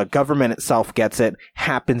 The government itself gets it.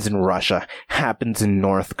 Happens in Russia. Happens in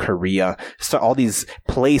North Korea. So all these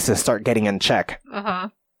places start getting in check.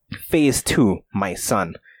 Phase 2, my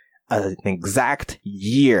son. An exact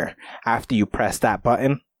year after you press that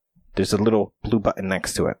button, there's a little blue button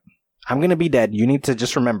next to it. I'm gonna be dead. You need to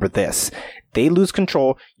just remember this. They lose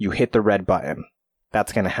control, you hit the red button.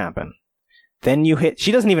 That's gonna happen. Then you hit...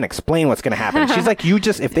 She doesn't even explain what's gonna happen. She's like,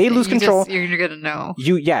 if they lose control... You're gonna know.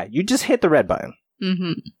 You just hit the red button.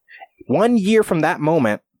 Mm-hmm. 1 year from that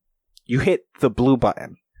moment, you hit the blue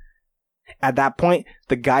button. At that point,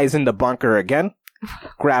 the guy's in the bunker again.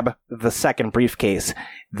 Grab the second briefcase.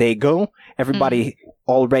 They go. Everybody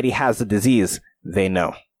already has the disease. They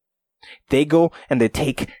know. They go and they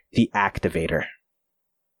take the activator.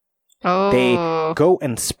 Oh. They go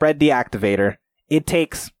and spread the activator. It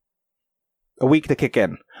takes a week to kick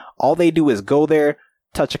in. All they do is go there,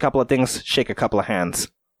 touch a couple of things, shake a couple of hands.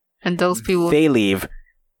 And those people... They leave.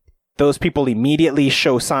 Those people immediately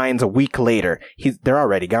show signs a week later. They're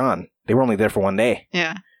already gone. They were only there for 1 day.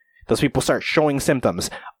 Yeah. Those people start showing symptoms.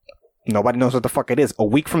 Nobody knows what the fuck it is. A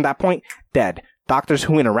week from that point, dead. Doctors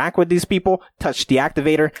who interact with these people, touch the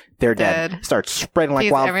activator, they're dead. Start spreading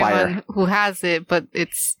like wildfire. Everyone who has it, but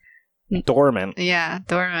it's... Dormant. Yeah,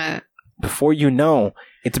 dormant. Before you know,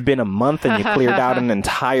 it's been a month and you cleared out an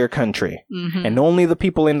entire country. And only the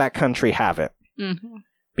people in that country have it.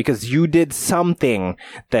 Because you did something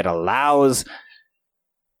that allows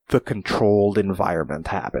the controlled environment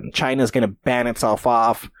to happen. China's going to ban itself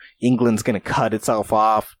off. England's going to cut itself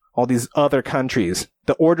off. All these other countries.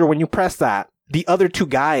 The order, when you press that, the other 2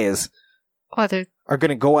 guys are going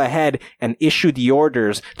to go ahead and issue the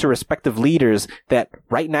orders to respective leaders that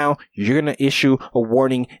right now you're going to issue a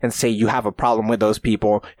warning and say you have a problem with those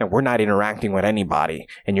people and we're not interacting with anybody.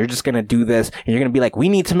 And you're just going to do this and you're going to be like, we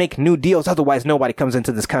need to make new deals. Otherwise nobody comes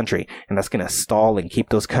into this country. And that's going to stall and keep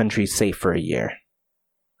those countries safe for a year.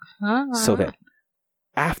 So that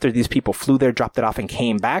after these people flew there, dropped it off, and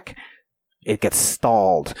came back, it gets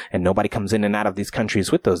stalled, and nobody comes in and out of these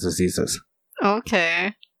countries with those diseases.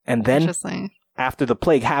 Okay. And then, Interesting. after the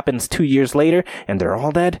plague happens 2 years later, and they're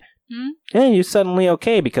all dead, you're suddenly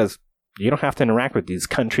okay, because you don't have to interact with these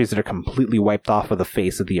countries that are completely wiped off of the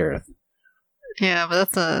face of the earth. Yeah, but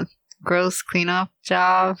that's a gross cleanup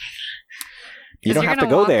job. You don't you're have to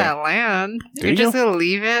gonna go want there. that land. Do You're just you? gonna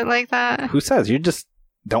leave it like that? Who says? You just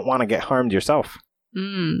don't want to get harmed yourself.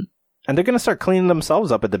 Mm. And they're going to start cleaning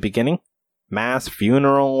themselves up at the beginning. Mass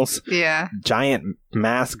funerals, Yeah. giant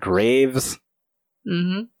mass graves.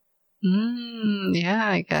 Yeah,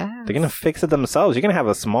 I guess. They're going to fix it themselves. You're going to have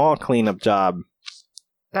a small cleanup job.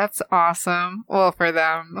 That's awesome. Well, for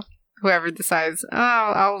them, whoever decides, oh,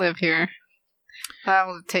 I'll live here.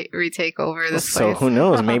 I'll retake over this So place. who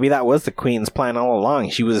knows? Maybe that was the queen's plan all along.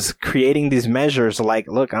 She was creating these measures like,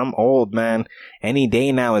 look, I'm old, man. Any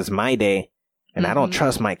day now is my day. And I don't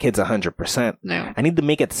trust my kids 100%. No. I need to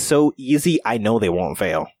make it so easy, I know they won't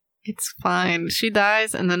fail. It's fine. She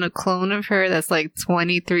dies, and then a clone of her that's like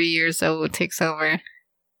 23 years old takes over.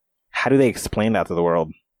 How do they explain that to the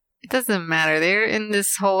world? It doesn't matter. They're in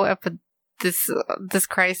this whole this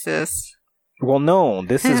crisis. Well, no.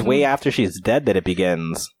 This is way after she's dead that it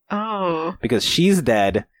begins. Oh. Because she's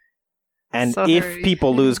dead, and So if her-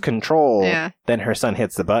 people lose control, Yeah. then her son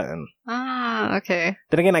hits the button. Ah, okay.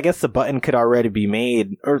 Then again, I guess the button could already be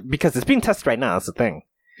made, or because it's being tested right now, that's the thing.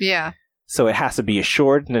 Yeah. So it has to be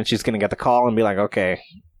assured, and then she's going to get the call and be like, okay,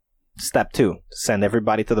 step 2, send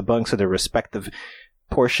everybody to the bunks to their respective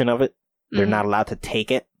portion of it. They're not allowed to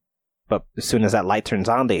take it. But as soon as that light turns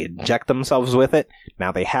on, they inject themselves with it.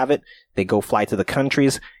 Now they have it. They go fly to the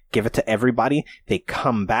countries, give it to everybody. They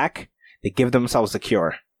come back. They give themselves the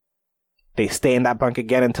cure. They stay in that bunk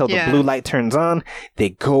again until the blue light turns on. They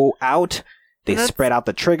go out. They spread out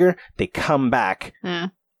the trigger. They come back. Yeah.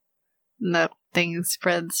 That thing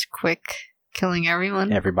spreads quick, killing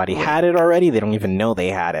everyone. Everybody had it already. They don't even know they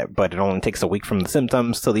had it, but it only takes a week from the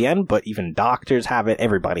symptoms till the end. But even doctors have it.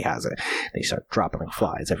 Everybody has it. They start dropping like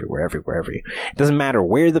flies everywhere. It doesn't matter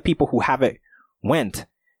where the people who have it went,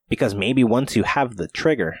 because maybe once you have the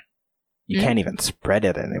trigger, you can't even spread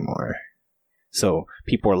it anymore. So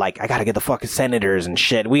people are like, I gotta get the fucking senators and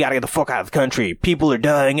shit. We gotta get the fuck out of the country. People are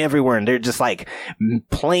dying everywhere. And they're just like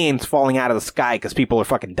planes falling out of the sky because people are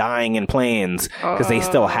fucking dying in planes because they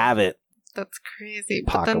still have it. That's crazy.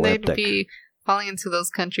 But then they'd be falling into those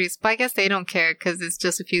countries. But I guess they don't care because it's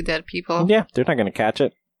just a few dead people. Yeah, they're not gonna catch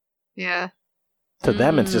it. Yeah. To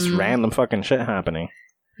them, it's just random fucking shit happening.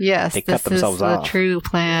 Yes, They cut themselves this is off. the true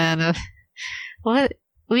plan of what.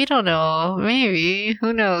 We don't know. Maybe.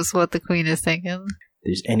 Who knows what the queen is thinking?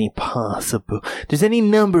 There's any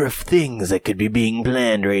number of things that could be being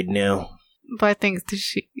planned right now. But I think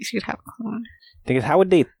she should have a clone. Because how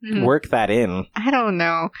would they work that in? I don't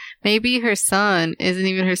know. Maybe her son isn't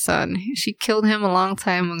even her son. She killed him a long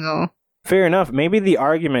time ago. Fair enough. Maybe the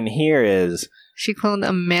argument here is... She cloned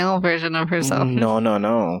a male version of herself.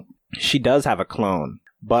 No. She does have a clone.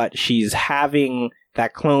 But she's having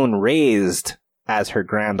that clone raised as her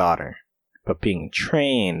granddaughter. But being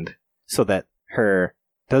trained so that her...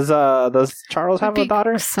 Does Charles have a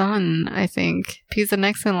daughter? Son, I think. Because the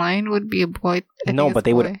next in line would be a boy. No, but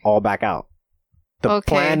they would all back out. The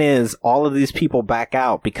plan is all of these people back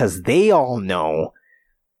out because they all know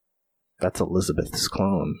that's Elizabeth's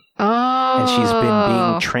clone. Oh. And she's been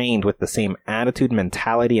being trained with the same attitude,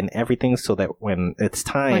 mentality, and everything so that when it's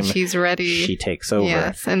time, when she's ready, she takes over.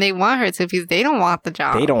 Yes, and they want her to because they don't want the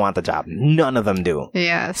job. They don't want the job. None of them do.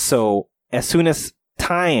 Yes. So as soon as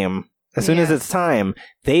it's time,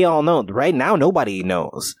 they all know. Right now, nobody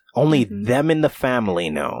knows. Only them in the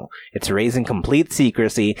family know. It's raised in complete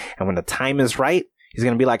secrecy, and when the time is right, he's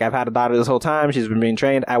going to be like, I've had a daughter this whole time. She's been being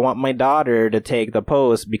trained. I want my daughter to take the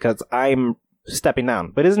post because I'm stepping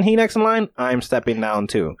down. But isn't he next in line? I'm stepping down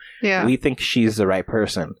too. Yeah. We think she's the right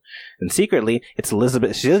person. And secretly, it's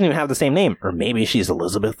Elizabeth. She doesn't even have the same name. Or maybe she's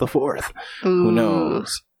Elizabeth IV. Who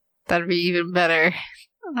knows? That'd be even better.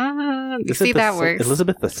 See, that works.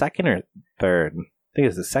 Elizabeth II or III? I think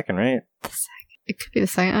it's the second, right? It could be the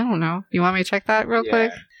second. I don't know. You want me to check that real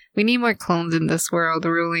quick? We need more clones in this world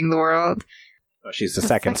ruling the world. Oh, she's the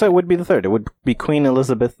second. So it would be the third. It would be Queen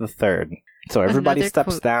Elizabeth III. So everybody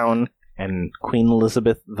steps down, and Queen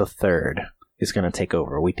Elizabeth III is going to take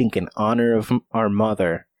over. We think in honor of our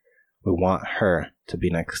mother, we want her to be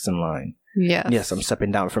next in line. Yes. Yes, I'm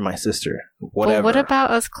stepping down for my sister. Whatever. Well, what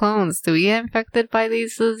about us clones? Do we get infected by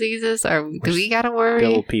these diseases? Or do we gotta worry?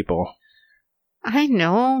 Still people. I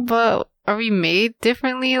know, but are we made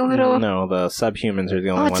differently a little? No, the subhumans are the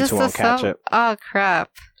only ones who won't catch it. Oh, crap.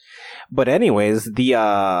 But anyways,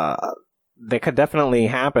 that could definitely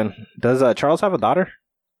happen. Does Charles have a daughter?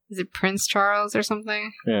 Is it Prince Charles or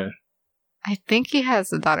something? Yeah. I think he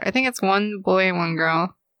has a daughter. I think it's one boy and one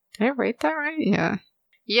girl. Did I write that right? Yeah.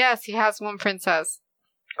 Yes, he has one princess.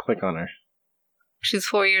 Click on her. She's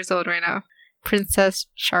 4 years old right now. Princess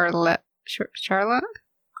Charlotte. Charlotte?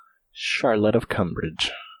 Charlotte of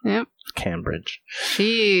Cambridge. Yep. Cambridge.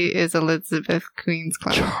 She is Elizabeth, Queen's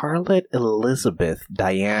clone. Charlotte Elizabeth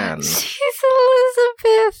Diane. She's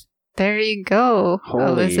Elizabeth. There you go. Holy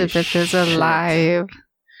Elizabeth is shit. alive.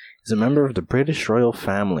 Is a member of the British royal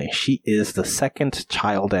family. She is the second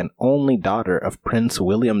child and only daughter of Prince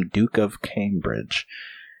William, Duke of Cambridge,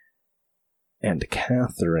 and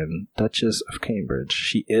Catherine, Duchess of Cambridge.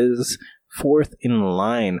 She is fourth in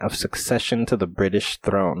line of succession to the British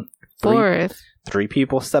throne. Fourth. Three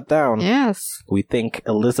people step down. Yes. We think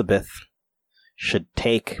Elizabeth should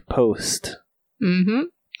take post. Mm-hmm.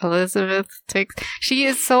 Elizabeth takes... She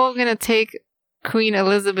is so gonna take Queen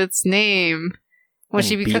Elizabeth's name. When And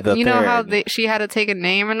she be becomes... the You know how third. she had to take a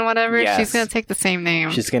name and whatever? Yes. She's gonna take the same name.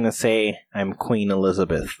 She's gonna say, I'm Queen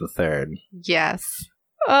Elizabeth III. Yes.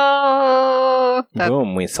 Oh!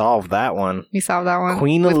 Boom, we solved that one. We solved that one.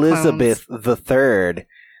 Queen with Elizabeth III,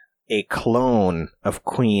 a clone of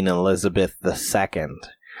Queen Elizabeth II,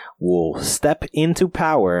 will step into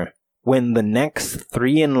power when the next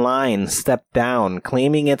three in line step down,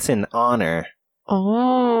 claiming it's an honor. clones.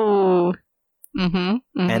 Oh. Mm-hmm.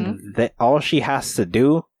 And that all she has to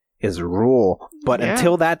do is rule. But Yeah.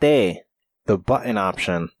 until that day, the button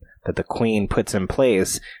option that the queen puts in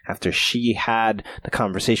place after she had the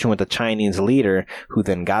conversation with the Chinese leader, who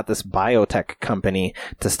then got this biotech company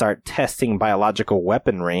to start testing biological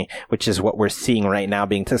weaponry, which is what we're seeing right now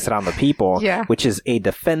being tested on the people, Yeah. which is a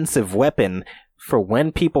defensive weapon for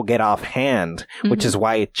when people get off hand, which is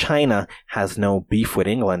why China has no beef with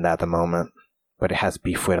England at the moment, but it has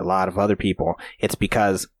beef with a lot of other people. It's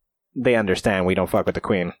because they understand we don't fuck with the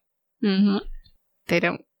queen. Mm-hmm. They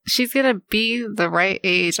don't. She's gonna be the right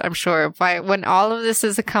age, I'm sure. By when all of this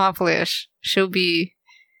is accomplished, she'll be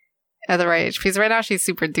at the right age. Because right now she's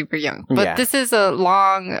super duper young. But Yeah. this is a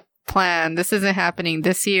long plan. This isn't happening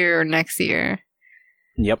this year or next year.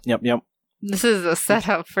 Yep. This is a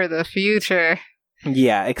setup for the future.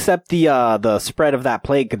 Yeah, except the spread of that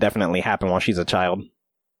plague could definitely happen while she's a child.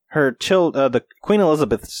 The Queen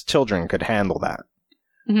Elizabeth's children could handle that.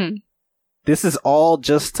 Mm-hmm. This is all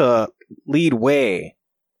just to lead way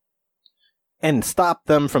and stop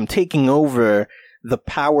them from taking over the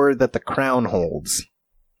power that the crown holds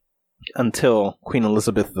until Queen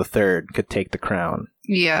Elizabeth III could take the crown.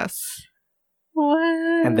 Yes. What?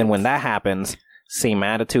 And then when that happens, same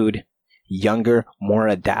attitude, younger, more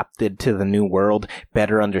adapted to the new world,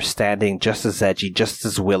 better understanding, just as edgy, just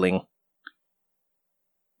as willing,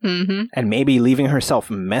 Mm-hmm. and maybe leaving herself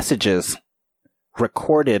messages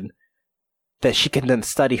recorded that she can then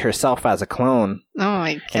study herself as a clone Oh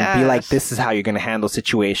my god. and be like, this is how you're going to handle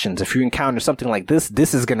situations. If you encounter something like this,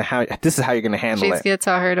 this is how you're going to handle She's it. gonna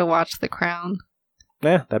tell her to watch The Crown.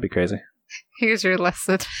 Yeah, that'd be crazy. Here's your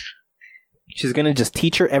lesson. She's going to just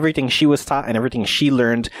teach her everything she was taught and everything she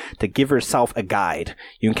learned to give herself a guide.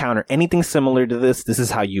 You encounter anything similar to this is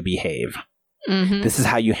how you behave. Mm-hmm. This is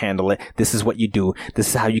how you handle it. This is what you do. This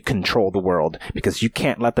is how you control the world, because you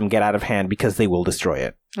can't let them get out of hand because they will destroy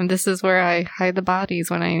it. And this is where I hide the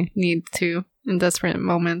bodies when I need to in desperate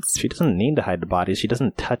moments. She doesn't need to hide the bodies. She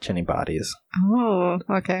doesn't touch any bodies. Oh,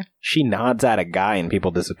 okay. She nods at a guy and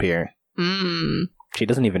people disappear. Mm. She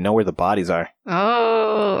doesn't even know where the bodies are.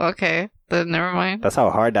 Oh, okay. Then never mind. That's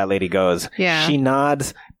how hard that lady goes. Yeah. She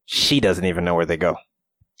nods. She doesn't even know where they go.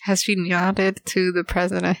 Has she nodded to the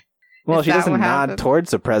president? Well, Is she that doesn't what nod happened? towards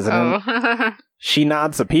the president. Oh. She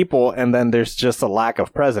nods to people, and then there's just a lack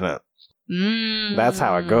of president. Mm. That's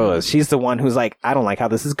how it goes. She's the one who's like, I don't like how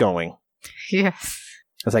this is going. Yes.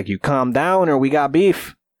 It's like, you calm down or we got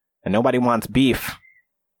beef. And nobody wants beef.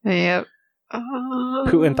 Yep. Oh.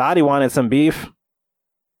 Putin thought he wanted some beef.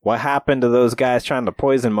 What happened to those guys trying to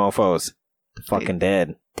poison mofos? They're fucking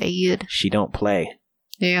dead. Dead. She don't play.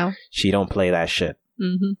 Yeah. She don't play that shit.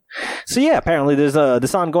 Mm-hmm. So yeah, apparently there's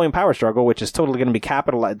this ongoing power struggle, which is totally going to be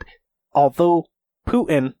capitalized. Although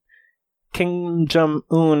Putin, Kim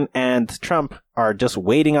Jong-un, and Trump are just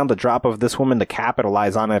waiting on the drop of this woman to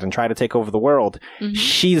capitalize on it and try to take over the world, Mm-hmm.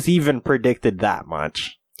 she's even predicted that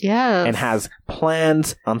much. Yes. And has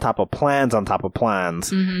plans on top of plans on top of plans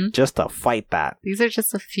Mm-hmm. just to fight that. These are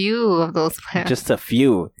just a few of those plans. Just a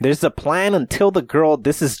few. There's a plan until the girl,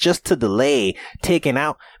 this is just to delay taking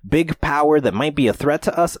out big power that might be a threat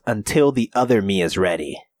to us until the other me is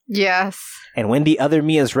ready. Yes. And when the other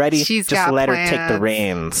me is ready, She's just got let her plans. take the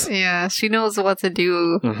reins. Yeah, she knows what to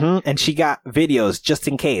do. And she got videos just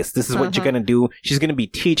in case. This is what you're going to do. She's going to be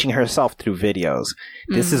teaching herself through videos.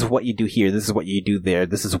 This is what you do here. This is what you do there.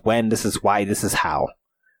 This is when. This is why. This is how.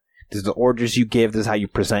 These are the orders you give. This is how you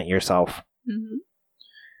present yourself.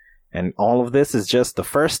 And all of this is just the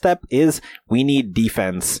first step is we need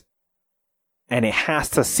defense. And it has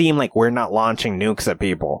to seem like we're not launching nukes at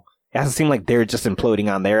people. It has to seem like they're just imploding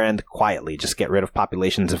on their end quietly. Just get rid of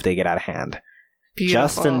populations if they get out of hand. Beautiful.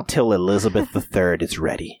 Just until Elizabeth III is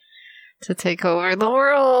ready. To take over the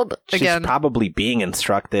world again. She's probably being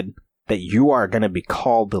instructed that you are going to be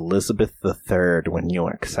called Elizabeth III when you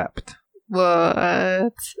accept.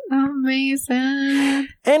 What? Amazing.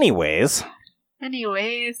 Anyways,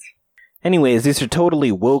 these are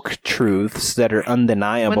totally woke truths that are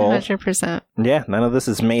undeniable. 100%. Yeah, none of this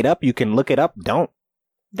is made up. You can look it up. Don't.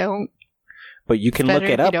 But you can look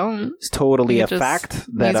it up. Don't. It's totally You a just fact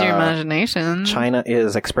that use your imagination. China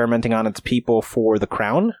is experimenting on its people for the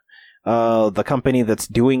crown. The company that's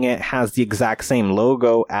doing it has the exact same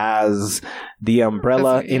logo as the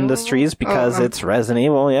Umbrella Resident Evil? Industries because it's Resident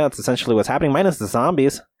Evil. Yeah, it's essentially what's happening, minus the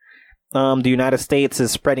zombies. The United States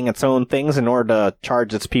is spreading its own things in order to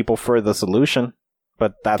charge its people for the solution.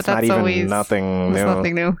 But that's not even nothing new. It's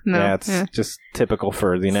nothing new. No. Yeah, it's just typical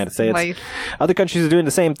for the United States. Life. Other countries are doing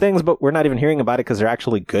the same things, but we're not even hearing about it because they're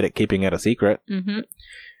actually good at keeping it a secret.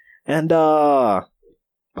 And all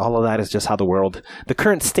of that is just how the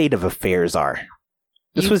current state of affairs are.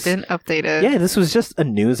 You've been updated. Yeah, this was just a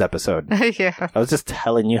news episode. Yeah. I was just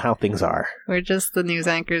telling you how things are. We're just the news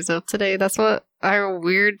anchors of today. That's what our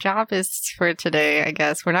weird job is for today, I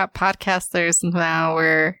guess. We're not podcasters now.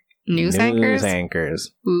 We're news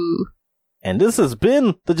anchors. Ooh. And this has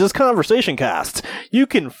been the Just Conversation Cast. You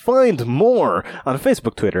can find more on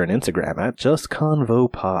Facebook, Twitter, and Instagram at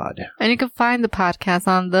JustConvoPod. And you can find the podcast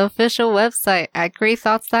on the official website at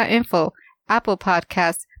greatthoughts.info, Apple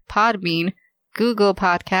Podcasts, Podbean, Google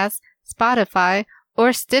Podcasts, Spotify,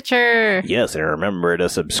 or Stitcher. Yes, and remember to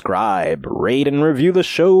subscribe, rate, and review the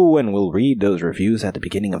show, and we'll read those reviews at the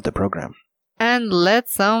beginning of the program. And let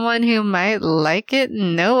someone who might like it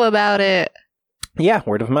know about it. Yeah,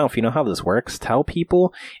 word of mouth. You know how this works. Tell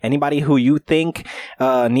people, anybody who you think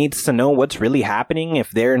needs to know what's really happening.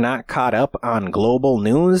 If they're not caught up on global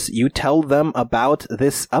news, you tell them about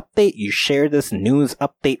this update. You share this news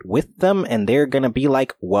update with them, and they're going to be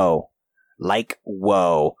like, whoa.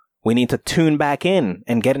 We need to tune back in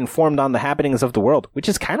and get informed on the happenings of the world, which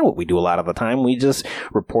is kind of what we do a lot of the time. We just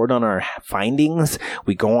report on our findings.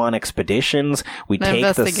 We go on expeditions. We take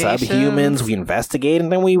the subhumans. We investigate,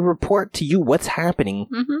 and then we report to you what's happening,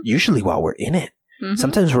 usually while we're in it.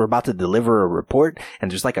 Sometimes we're about to deliver a report,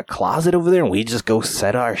 and there's like a closet over there, and we just go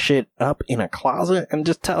set our shit up in a closet and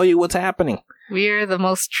just tell you what's happening. We are the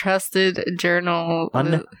most trusted journal.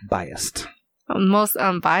 Unbiased. Most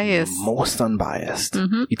unbiased.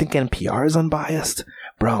 You think NPR is unbiased?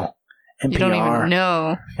 Bro, NPR. You don't even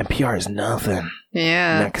know. NPR is nothing.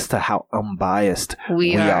 Yeah. Next to how unbiased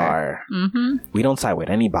we are. We don't side with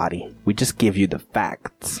anybody. We just give you the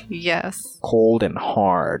facts. Yes. Cold and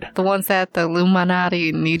hard. The ones that the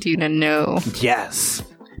Illuminati need you to know. Yes.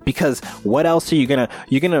 Because what else are you gonna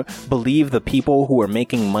believe the people who are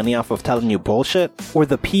making money off of telling you bullshit? Or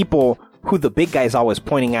the people who the big guy's always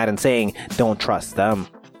pointing at and saying, don't trust them.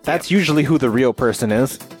 That's usually who the real person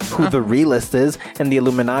is, who the realist is, and the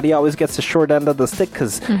Illuminati always gets the short end of the stick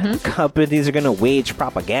because companies are going to wage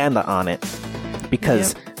propaganda on it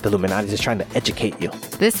because the Illuminati is trying to educate you.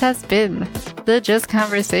 This has been the Just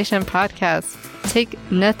Conversation podcast. Take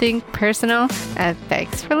nothing personal, and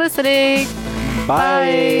thanks for listening.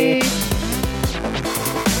 Bye.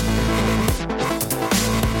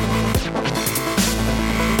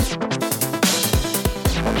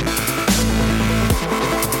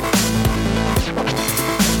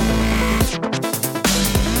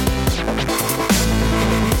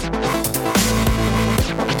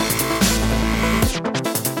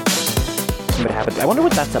 I wonder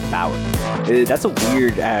what that's about. That's a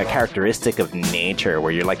weird characteristic of nature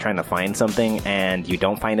where you're like trying to find something and you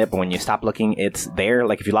don't find it, but when you stop looking, it's there.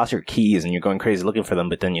 Like if you lost your keys and you're going crazy looking for them,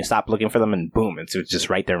 but then you stop looking for them and boom, it's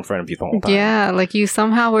just right there in front of you the whole time. Yeah, like you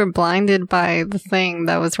somehow were blinded by the thing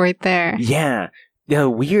that was right there. Yeah. The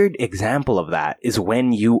weird example of that is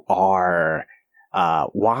when you are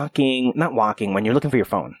not walking, when you're looking for your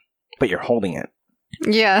phone, but you're holding it.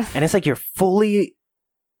 Yeah. And it's like you're fully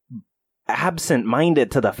absent-minded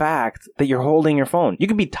to the fact that you're holding your phone. You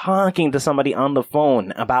could be talking to somebody on the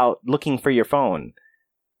phone about looking for your phone.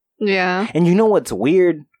 Yeah. And you know what's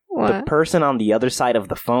weird? What? The person on the other side of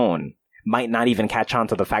the phone might not even catch on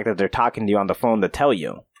to the fact that they're talking to you on the phone to tell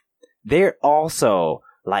you. They're also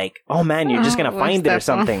like, oh man, you're just going to find it or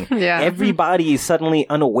something. Yeah. Everybody is suddenly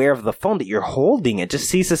unaware of the phone that you're holding. It just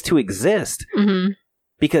ceases to exist. Mm-hmm.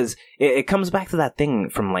 Because it comes back to that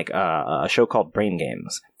thing from like a show called Brain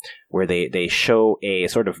Games, where they show a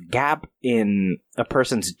sort of gap in a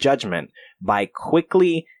person's judgment by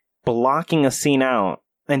quickly blocking a scene out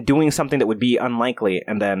and doing something that would be unlikely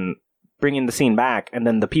and then bringing the scene back, and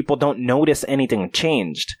then the people don't notice anything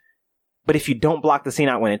changed. But if you don't block the scene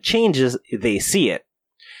out when it changes, they see it.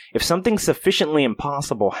 If something sufficiently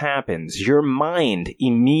impossible happens, your mind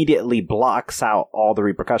immediately blocks out all the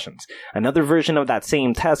repercussions. Another version of that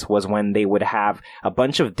same test was when they would have a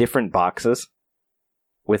bunch of different boxes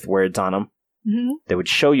with words on them. Mm-hmm. They would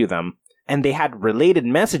show you them, and they had related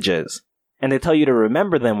messages, and they tell you to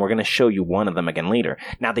remember them. We're going to show you one of them again later.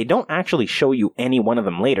 Now, they don't actually show you any one of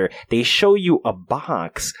them later. They show you a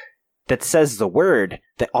box that says the word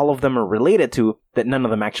that all of them are related to that none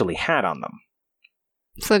of them actually had on them.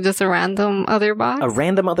 So just a random other box? A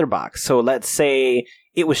random other box. So let's say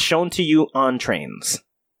it was shown to you on trains.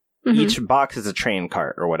 Mm-hmm. Each box is a train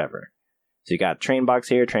cart or whatever. So you got train box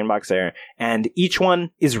here, train box there, and each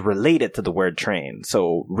one is related to the word train.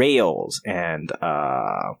 So rails and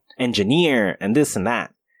engineer and this and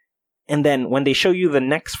that. And then when they show you the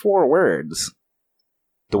next 4 words,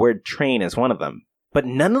 the word train is one of them. But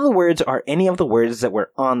none of the words are any of the words that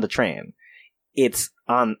were on the train. It's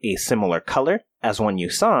on a similar color as one you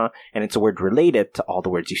saw, and it's a word related to all the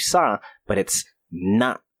words you saw, but it's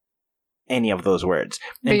not any of those words.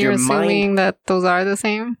 But and you're your assuming mind, that those are the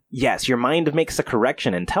same? yes, your mind makes a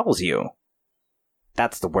correction and tells you,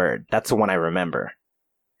 that's the word. That's the one I remember.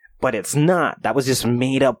 But it's not. That was just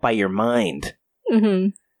made up by your mind. Mm-hmm.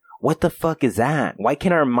 What the fuck is that? Why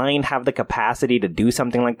can our mind have the capacity to do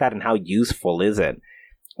something like that, and how useful is it?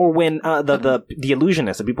 Or when the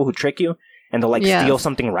illusionists, the people who trick you, and they'll like steal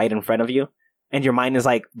something right in front of you, and your mind is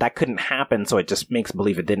like, that couldn't happen, so it just makes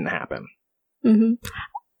believe it didn't happen. Mm-hmm.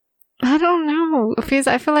 I don't know, because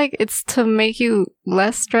I feel like it's to make you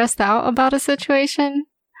less stressed out about a situation,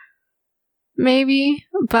 maybe,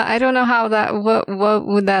 but I don't know how that, what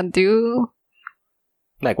would that do?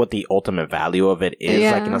 Like what the ultimate value of it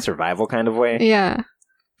is, like in a survival kind of way? Yeah.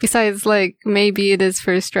 Besides, like, maybe it is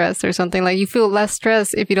for stress or something. Like, you feel less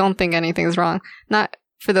stress if you don't think anything's wrong. Not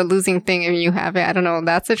for the losing thing if you have it. I don't know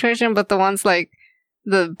that situation, but the ones like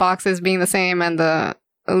the boxes being the same and the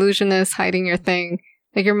illusionist hiding your thing,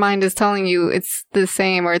 like your mind is telling you it's the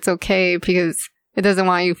same or it's okay because it doesn't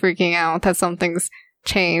want you freaking out that something's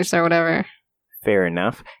changed or whatever. Fair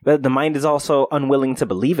enough. But the mind is also unwilling to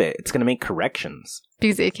believe it. It's going to make corrections.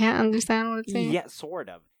 Because it can't understand what it's saying? Yeah, sort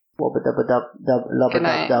of. Good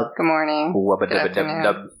night. Good morning. Good afternoon.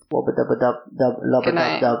 Good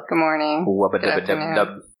night. Good morning. Good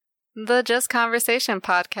afternoon. The Just Conversation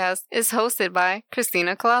podcast is hosted by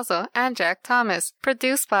Christina Colazo and Jack Thomas,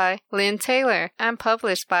 produced by Lynn Taylor, and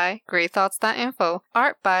published by GreatThoughts.info,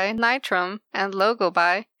 art by Nitrum, and logo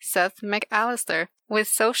by Seth McAllister, with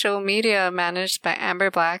social media managed by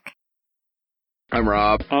Amber Black. I'm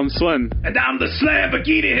Rob. I'm Slim. And I'm the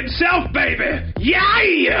Lamborghini himself, baby!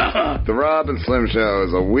 Yeah! The Rob and Slim Show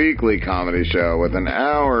is a weekly comedy show with an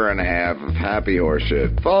hour and a half of happy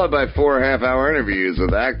horseshit, followed by 4 half-hour interviews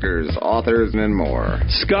with actors, authors, and more.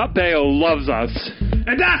 Scott Baio loves us.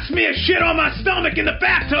 And I smear shit on my stomach in the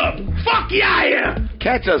bathtub! Fuck yeah!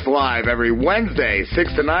 Catch us live every Wednesday,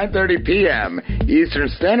 6 to 9:30 p.m. Eastern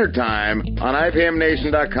Standard Time on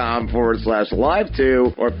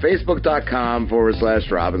IPMNation.com/live2 or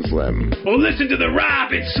Facebook.com/Rob and Slim. Or listen to the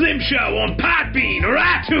Rob and Slim Show on Podbean or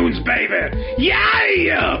iTunes, baby!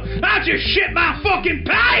 Yeah! I just shit my fucking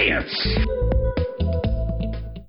pants!